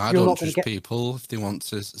 I don't judge people if they want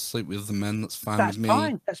to sleep with the men. That's fine with me.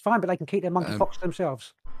 That's fine. But they can keep their monkeypox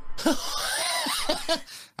themselves.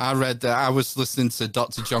 I read that. I was listening to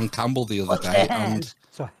Dr. John Campbell the other day, and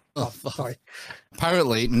sorry.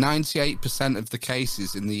 Apparently, 98% of the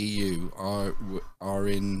cases in the EU are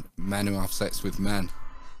in men who have sex with men.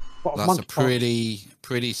 That's a pretty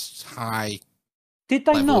high. Did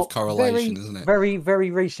they not correlation, isn't it? Very,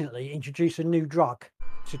 very recently introduce a new drug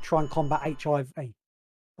to try and combat HIV?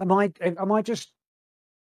 Am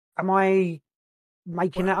I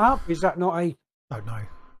making that up? Is that not a? Don't know.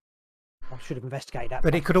 I should have investigated that.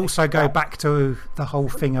 But it could also go back to the whole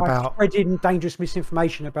thing about spreading dangerous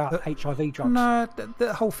misinformation about HIV drugs. No,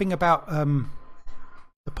 the whole thing about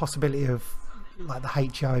the possibility of like the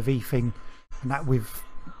HIV thing, and that with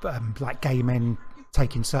like gay men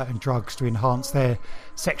taking certain drugs to enhance their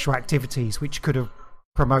sexual activities, which could have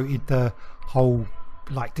promoted the whole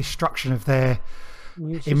like destruction of their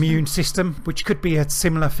immune system, which could be a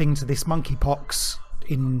similar thing to this monkeypox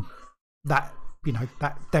in that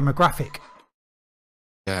that demographic.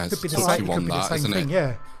 Yeah, it's could be the same thing.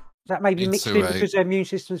 Yeah, that may be mixed in because their immune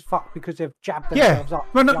system's fucked because they've jabbed themselves up.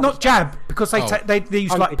 Well, not jab, because they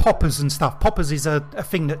use like poppers and stuff. Poppers is a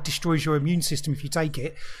thing that destroys your immune system if you take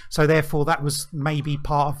it. So therefore, that was maybe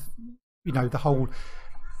part of the whole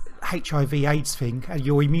HIV/AIDS thing.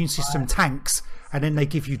 Your immune system tanks, and then they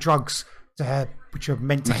give you drugs which are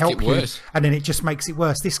meant to help you, and then it just makes it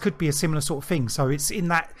worse. This could be a similar sort of thing. So it's in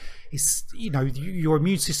that your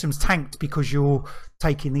immune system's tanked because you're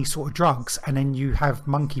taking these sort of drugs, and then you have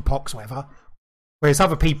monkeypox, whatever. Whereas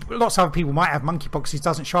lots of other people might have monkeypox. It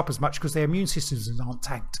doesn't show up as much because their immune systems aren't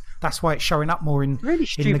tanked. That's why it's showing up more in really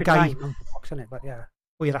stupid in the gay. Monkeypox, isn't it? But yeah.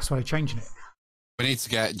 Well, yeah, that's why they're changing it. We need to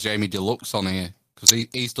get Jamie Deluxe on here because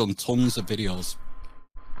he's done tons of videos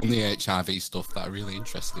on the HIV stuff that are really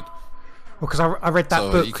interesting. Well, because I read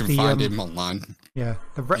that book. You can find him online. Yeah,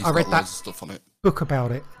 I read that stuff on it. Book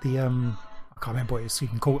about it. I can't remember what it's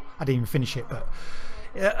even called. I didn't even finish it, but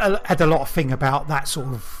it had a lot of thing about that sort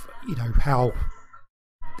of how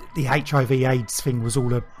the HIV/AIDS thing was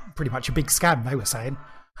all pretty much a big scam. They were saying,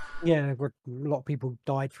 Yeah, a lot of people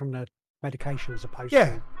died from the medication as opposed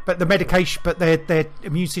Yeah, to. but the medication, but their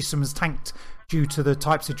immune system is tanked due to the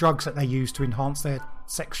types of drugs that they use to enhance their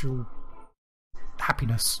sexual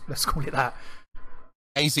happiness. Let's call it that.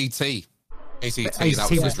 AZT. AZT, that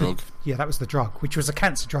AZT was the drug. Yeah, that was the drug, which was a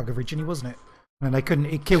cancer drug originally, wasn't it? And they couldn't.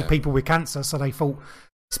 It killed people with cancer, so they thought,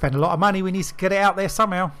 spend a lot of money, we need to get it out there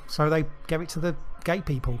somehow. So they gave it to the gay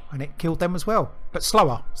people, and it killed them as well, but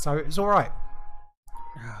slower. So it was all right.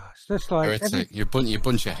 It's just like Heretic. You're a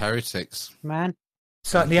bunch of heretics. man,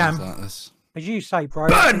 Certainly am. as you say, bro.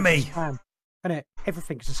 Burn me! Scam, isn't it?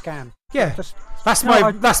 Everything's a scam. Yeah, Just, that's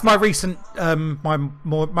no, my recent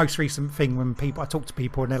most recent thing when I talk to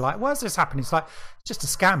people and they're like, "Why is this happening?" It's like it's just a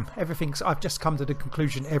scam. I've just come to the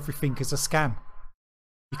conclusion everything is a scam.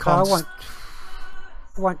 You can't.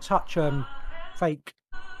 I won't touch fake.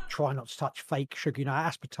 Try not to touch fake sugar. You know,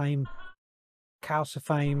 aspartame,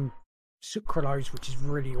 calcifame, sucralose, which is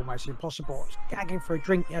really almost impossible. I was gagging for a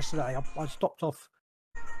drink yesterday. I stopped off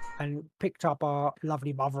and picked up our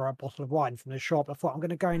lovely mother a bottle of wine from the shop. I thought I'm going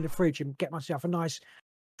to go in the fridge and get myself a nice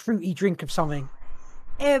fruity drink of something.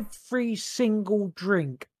 Every single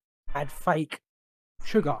drink had fake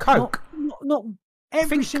sugar. Coke. Not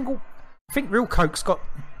every single. I think real Coke's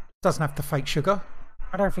doesn't have the fake sugar.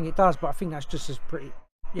 I don't think it does, but I think that's just as pretty.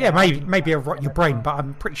 Yeah, maybe it'll rot your brain, but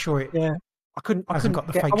I'm pretty sure it. Yeah. I couldn't got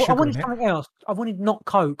the get, fake I sugar wanted in it. something else. I wanted not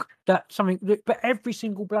Coke, but every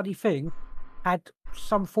single bloody thing had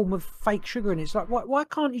some form of fake sugar in it. It's like, why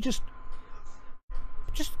can't you just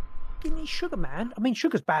give me sugar, man? I mean,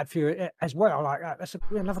 sugar's bad for you as well. Like that's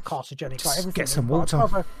another carcinogenic. Like everything. Get some But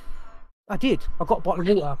water. I did. I got a bottle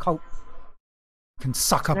of water. Coke. Can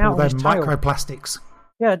suck up Now all on them his tail. microplastics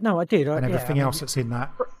Yeah, no, I did. and everything else that's in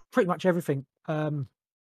that. Pretty much everything. Pretty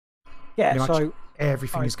much so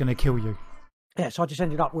everything is going to kill you. yeah, so I just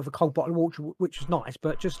ended up with a cold bottle of water, which was nice.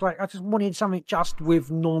 But just like I just wanted something just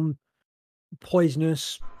with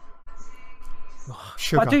non-poisonous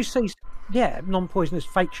Sugar. But I do see, non-poisonous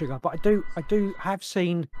fake sugar. But I do have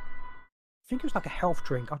seen. I think it was like a health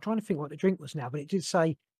drink. I'm trying to think what the drink was now, but it did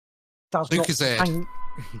say does not Lucozade. contain.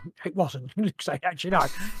 It wasn't Lucozade, actually. No,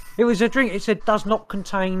 it was a drink. It said does not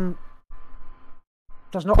contain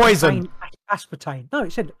Poison. contain aspartame. No,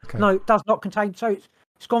 it said Okay. no, it does not contain. So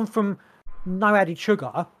it's gone from no added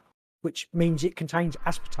sugar, which means it contains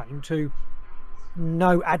aspartame, to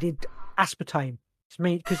no added aspartame. It's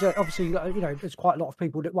me because obviously there's quite a lot of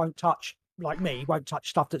people that won't touch, like me, won't touch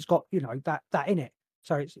stuff that's got that in it.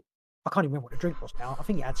 So it's I can't even remember what the drink was now. I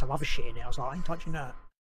think it had some other shit in it. I was like, I ain't touching that.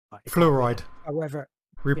 Like, Fluoride. However,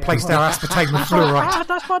 Replaced our aspartame with fluoride.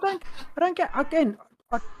 That's why I don't get. Again,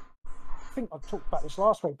 I think I talked about this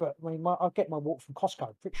last week, but I mean, I get my water from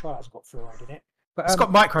Costco. Pretty sure that's got fluoride in it. But It's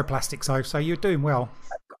got microplastics though, so you're doing well.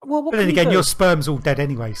 well, what But then can you again, do? your sperm's all dead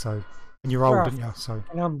anyway, so and you're old, Well, aren't you? So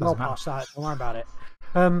And I'm well doesn't matter. past that. Don't worry about it.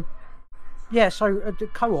 So the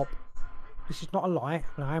co-op. This is not a lie.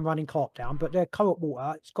 I am running co-op down, but their co-op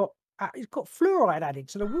water. It's got fluoride added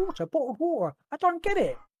to the water, bottled water. I don't get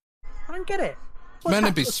it. It's meant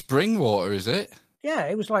to be spring water, is it? Yeah,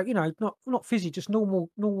 it was like not fizzy, just normal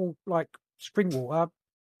like spring water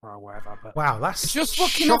or whatever. But Wow, that's It's just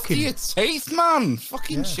fucking off shocking. your teeth, man.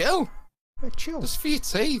 Fucking chill. Yeah, chill. Just for your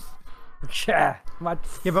teeth. yeah,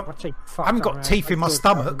 Yeah, but my teeth I haven't got teeth in my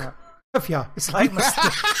stomach. Have you? It's like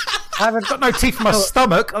I haven't got no teeth in my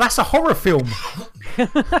stomach. That's a horror film.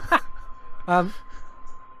 Have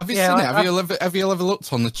you Yeah, seen it? Have you ever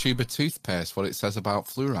looked on the tube of toothpaste what it says about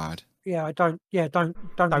fluoride? Yeah, I don't. Yeah, don't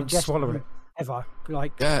ingest swallow them it. ever.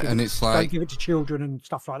 Like Yeah, and it's don't like, give it to children and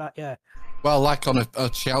stuff like that. Yeah, well, like on a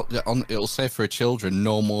child, it'll say for children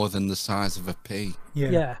no more than the size of a pea.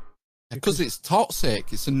 yeah. Because it's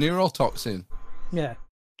toxic. It's a neurotoxin. Yeah.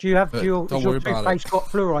 Do you have But your don't is your worry about toothpaste it. got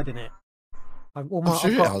fluoride in it? I'm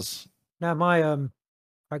sure it has. Now my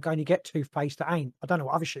I can only get toothpaste that ain't. I don't know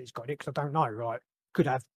what other shit's got in it because I don't know. Right? Could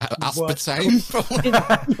have worse.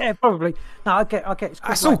 Aspartame. Yeah, probably. No, I get. It's called,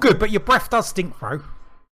 That's all good, but your breath does stink, bro.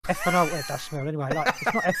 ethanol. It does smell anyway. Like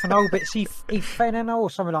it's not ethanol, but it's ethanol or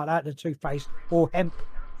something like that. The toothpaste or hemp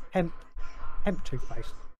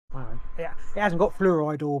toothpaste. I don't know. Yeah, it hasn't got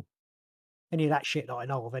fluoride or any of that shit that I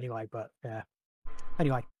know of anyway. But yeah.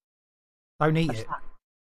 Anyway, Don't eat that's it. that.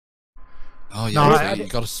 Oh No, yeah, you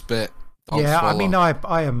got to spit. Don't Yeah, I swallow. mean,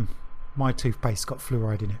 I am. My toothpaste got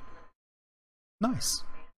fluoride in it. Nice.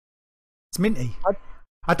 It's minty.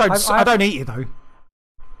 I don't eat it though,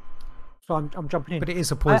 So I'm jumping in. but it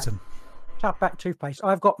is a poison. Tap back toothpaste.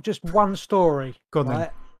 I've got just one story. Go on then.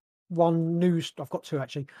 right? One news. I've got two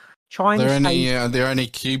actually. Are China. there any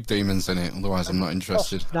cube demons in it? Otherwise, I'm not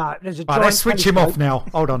interested. No, there's a Right, giant let's switch him off telescope. now.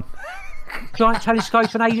 Hold on. Giant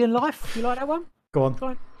telescope and alien life. You like that one? Go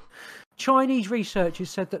on. Chinese researchers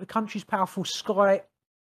said that the country's powerful Sky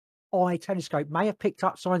Eye telescope may have picked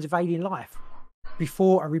up signs of alien life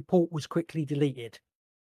before a report was quickly deleted.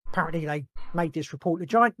 Apparently, they made this report. The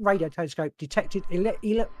giant radio telescope detected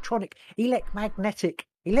electromagnetic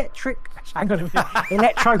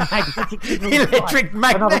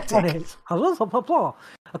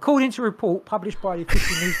according to a report published by the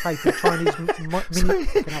official newspaper Chinese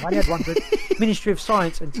Ministry of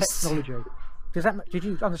Science and Technology. Did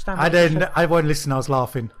you understand? I won't listen. I was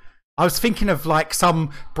laughing. I was thinking of like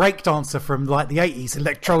some breakdancer from like the 80s,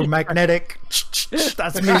 electromagnetic.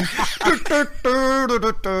 That's me.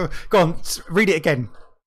 Go on, read it again.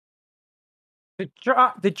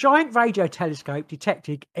 The giant radio telescope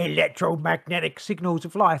detected electromagnetic signals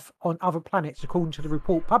of life on other planets, according to the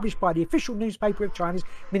report published by the official newspaper of China's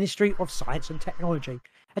Ministry of Science and Technology.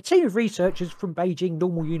 A team of researchers from Beijing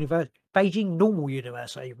Normal University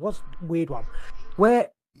was a weird one, were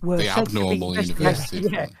the abnormal university.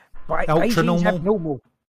 Yeah, right. Beijing's abnormal.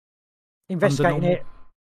 Investigating it.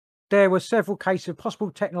 There were several cases of possible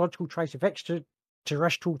technological trace of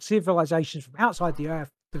extraterrestrial civilizations from outside the Earth,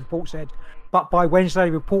 the report said. But by Wednesday,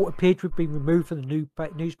 the report appeared to have been removed from the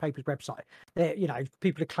newspaper's website.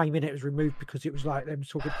 People are claiming it was removed because it was like them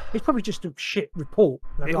talking. It's probably just a shit report.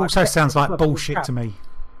 It also sounds like bullshit to me.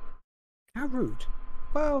 How rude.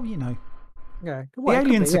 Well, Yeah, the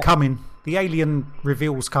aliens are coming. The alien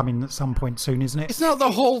reveal's coming at some point soon, isn't it? It's not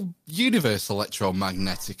the whole universe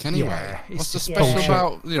electromagnetic anyway. Yeah, what's so special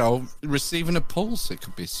about receiving a pulse? It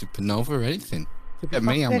could be a supernova or anything. Get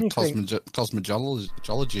me, I'm a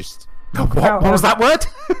cosmologist. What was that word?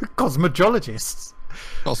 Cosmologist.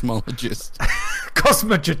 Cosmologist.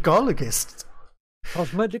 Cosmogologist.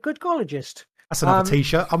 Cosmogologist. That's another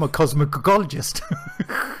T-shirt. I'm a cosmogologist.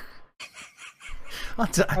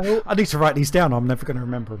 I need to write these down. I'm never going to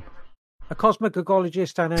remember them. A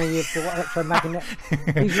cosmogologist and a electromagnet.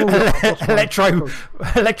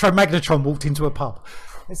 Electromagnetron walked into a pub.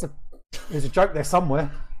 There's a joke there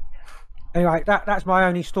somewhere. Anyway, that's my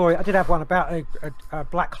only story. I did have one about a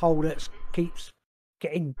black hole that keeps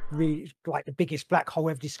getting really, like the biggest black hole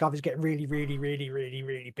ever discovered, is getting really, really, really, really,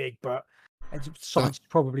 really big. But science is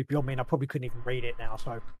probably beyond me, and I probably couldn't even read it now.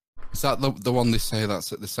 So, is that the one they say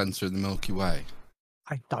that's at the centre of the Milky Way?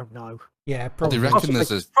 I don't know. Yeah, probably. They reckon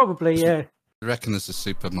yeah. They reckon there's a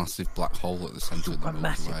supermassive black hole at the centre of the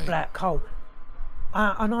Milky Way. Black hole.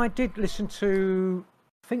 And I did listen to,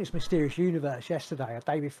 I think it's Mysterious Universe yesterday, a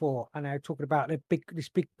day before, and they were talking about this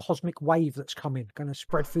big cosmic wave that's coming, going to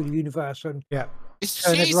spread through the universe, and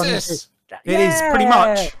it's Jesus. It is pretty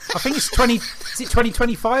much. I think it's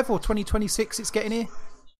 2025 or 2026. It's getting here.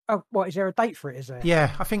 Oh, what, is there a date for it? Is there?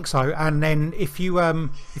 Yeah, I think so. And then if you're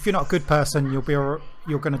not a good person, you're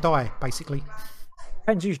going to die, basically.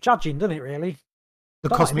 Depends who's judging, doesn't it? Really. The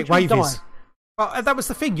cosmic wave is. Well, that was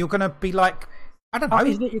the thing. You're going to be like, I don't know.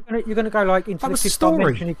 Isn't it? You're going to go like into the fifth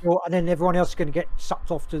dimension, and then everyone else is going to get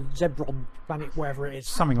sucked off to Zebron planet, wherever it is.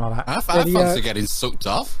 Something like that. I fancy getting sucked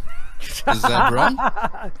off.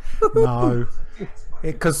 Zebron. No,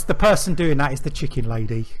 because the person doing that is the chicken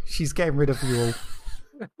lady. She's getting rid of you all.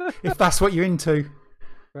 If that's what you're into.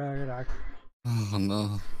 Well, Oh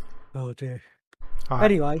no. Oh dear.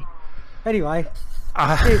 Right. Anyway.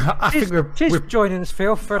 I think we're joining us,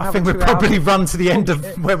 Phil. For I think we've probably run to the end of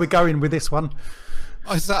where we're going with this one.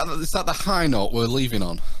 Oh, is that the high note we're leaving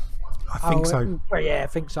on? I think so. Well, yeah, I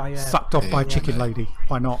think so. Yeah. Sucked off by a chicken lady.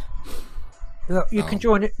 Why not? Look, you can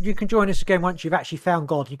join us again once you've actually found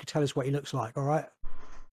God. You can tell us what he looks like. All right.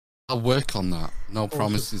 I'll work on that. No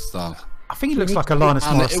promises though. I think he looks like Alanis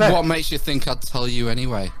Morissette. What makes you think I'd tell you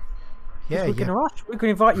anyway? Yeah, we can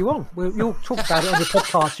invite you on. You'll talk about it on the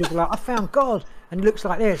podcast. You'll be like, I found God, and he looks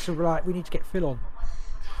like this. So we're like, we need to get Phil on.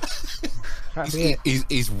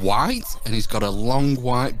 He's white, and he's got a long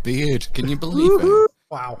white beard. Can you believe it?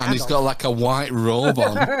 Wow. And he's got like a white robe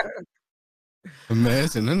on.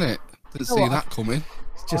 Amazing, isn't it? Didn't see that coming.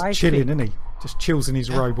 He's just chilling, isn't he? Just chills in his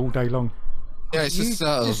robe all day long. Yeah, it's just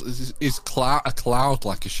a cloud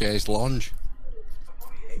like a chaise lounge.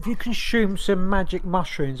 If you consume some magic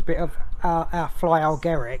mushrooms, a bit of our fly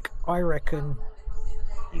algeric, I reckon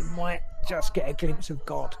you might just get a glimpse of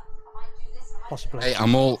God. Possibly. Hey,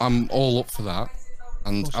 I'm all up for that,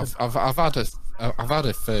 and awesome. I've had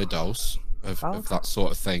a fair dose of that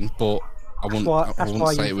sort of thing, but I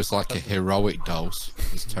wouldn't say it was like a heroic dose,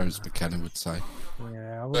 as Terence McKenna would say.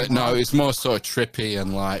 Yeah, but no, it's more sort of trippy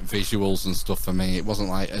and like visuals and stuff for me. It wasn't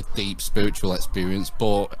like a deep spiritual experience,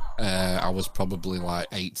 but I was probably like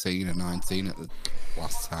 18 or 19 at the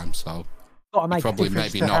last time, so probably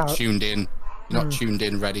maybe not tuned in You're not tuned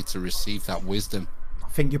in, ready to receive that wisdom. I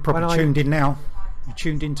think you're probably tuned in now. You're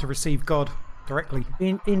tuned in to receive God directly.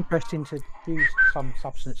 Interesting to use some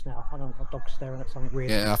substance now. I don't know, a dog staring at something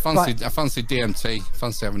weird. Yeah, I fancy DMT.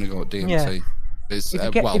 Fancy having a go at DMT. Yeah. It's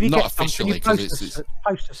Well, not officially because it's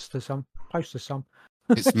post us some.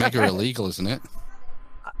 it's mega illegal, isn't it?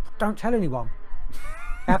 Don't tell anyone.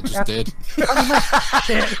 I just did.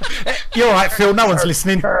 You're all right, Phil. No one's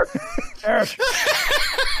listening.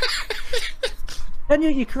 Then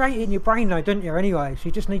you create it in your brain, though, don't you? Anyway, so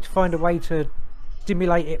you just need to find a way to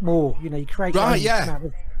stimulate it more. You know, you create. Right, yeah.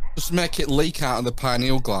 Just make it leak out of the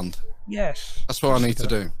pineal gland. Yes. That's what I need to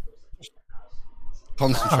do.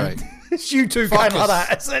 Concentrate. It's you two going like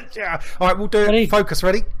that. Yeah. All right, we'll do it. Focus,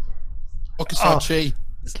 ready? Focus on chi.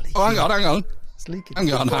 Oh, hang on. It's leaking.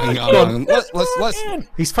 Hang on. Let's.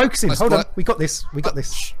 He's focusing. Hold on. We got this.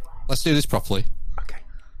 Let's do this properly. Okay.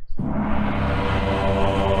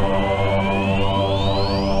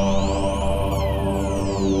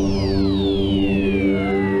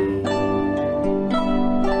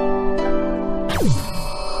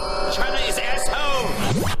 Chinese asshole!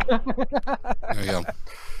 There we go.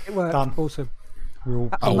 It worked. Done. Awesome. We're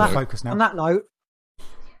all focused now. On that note,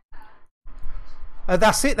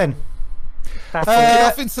 that's it then. that's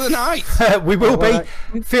Off into the night. We will be.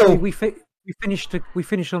 Phil. We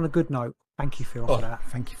finished on a good note. Thank you, Phil, for that.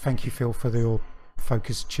 Thank you, Phil, for your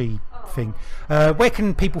focus chi thing. Where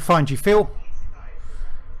can people find you, Phil?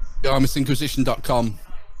 Armisinquisition.com.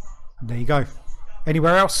 There you go.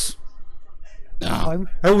 Anywhere else? No.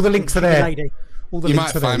 All the links are there. Lady. All the You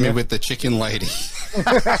links might are there, find me yeah. with the chicken lady.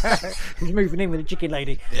 He's moving in with the chicken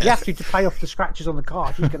lady. Yeah. You have to pay off the scratches on the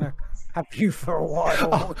car. She's going to have you for a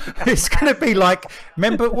while. It's going to be like,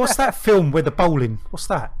 remember, what's that film with the bowling? What's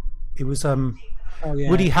that? It was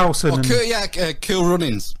Woody Harrelson. Cool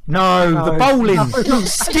Runnings. No, the bowling.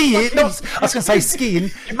 Skiing. I was going to say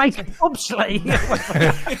skiing. You make it bobsleigh.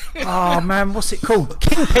 Oh, man, what's it called?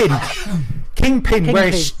 Kingpin,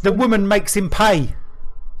 where the woman makes him pay.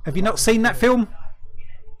 Have you not seen that film?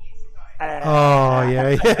 Oh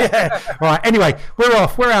yeah. Right. Anyway, we're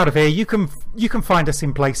off. We're out of here. You can find us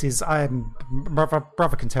in places.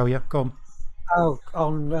 Brother can tell you. Go on. Oh,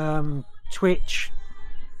 on Twitch.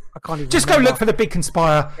 I can't even. Just go look for the Big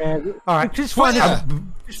Conspire. Yeah. All right. Just follow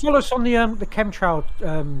us on the chemtrail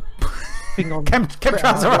thing on.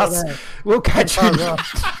 Chemtrails are us. There. We'll catch you.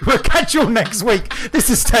 We'll catch you all next week. This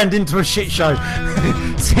has turned into a shit show.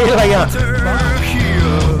 See you later. Bye.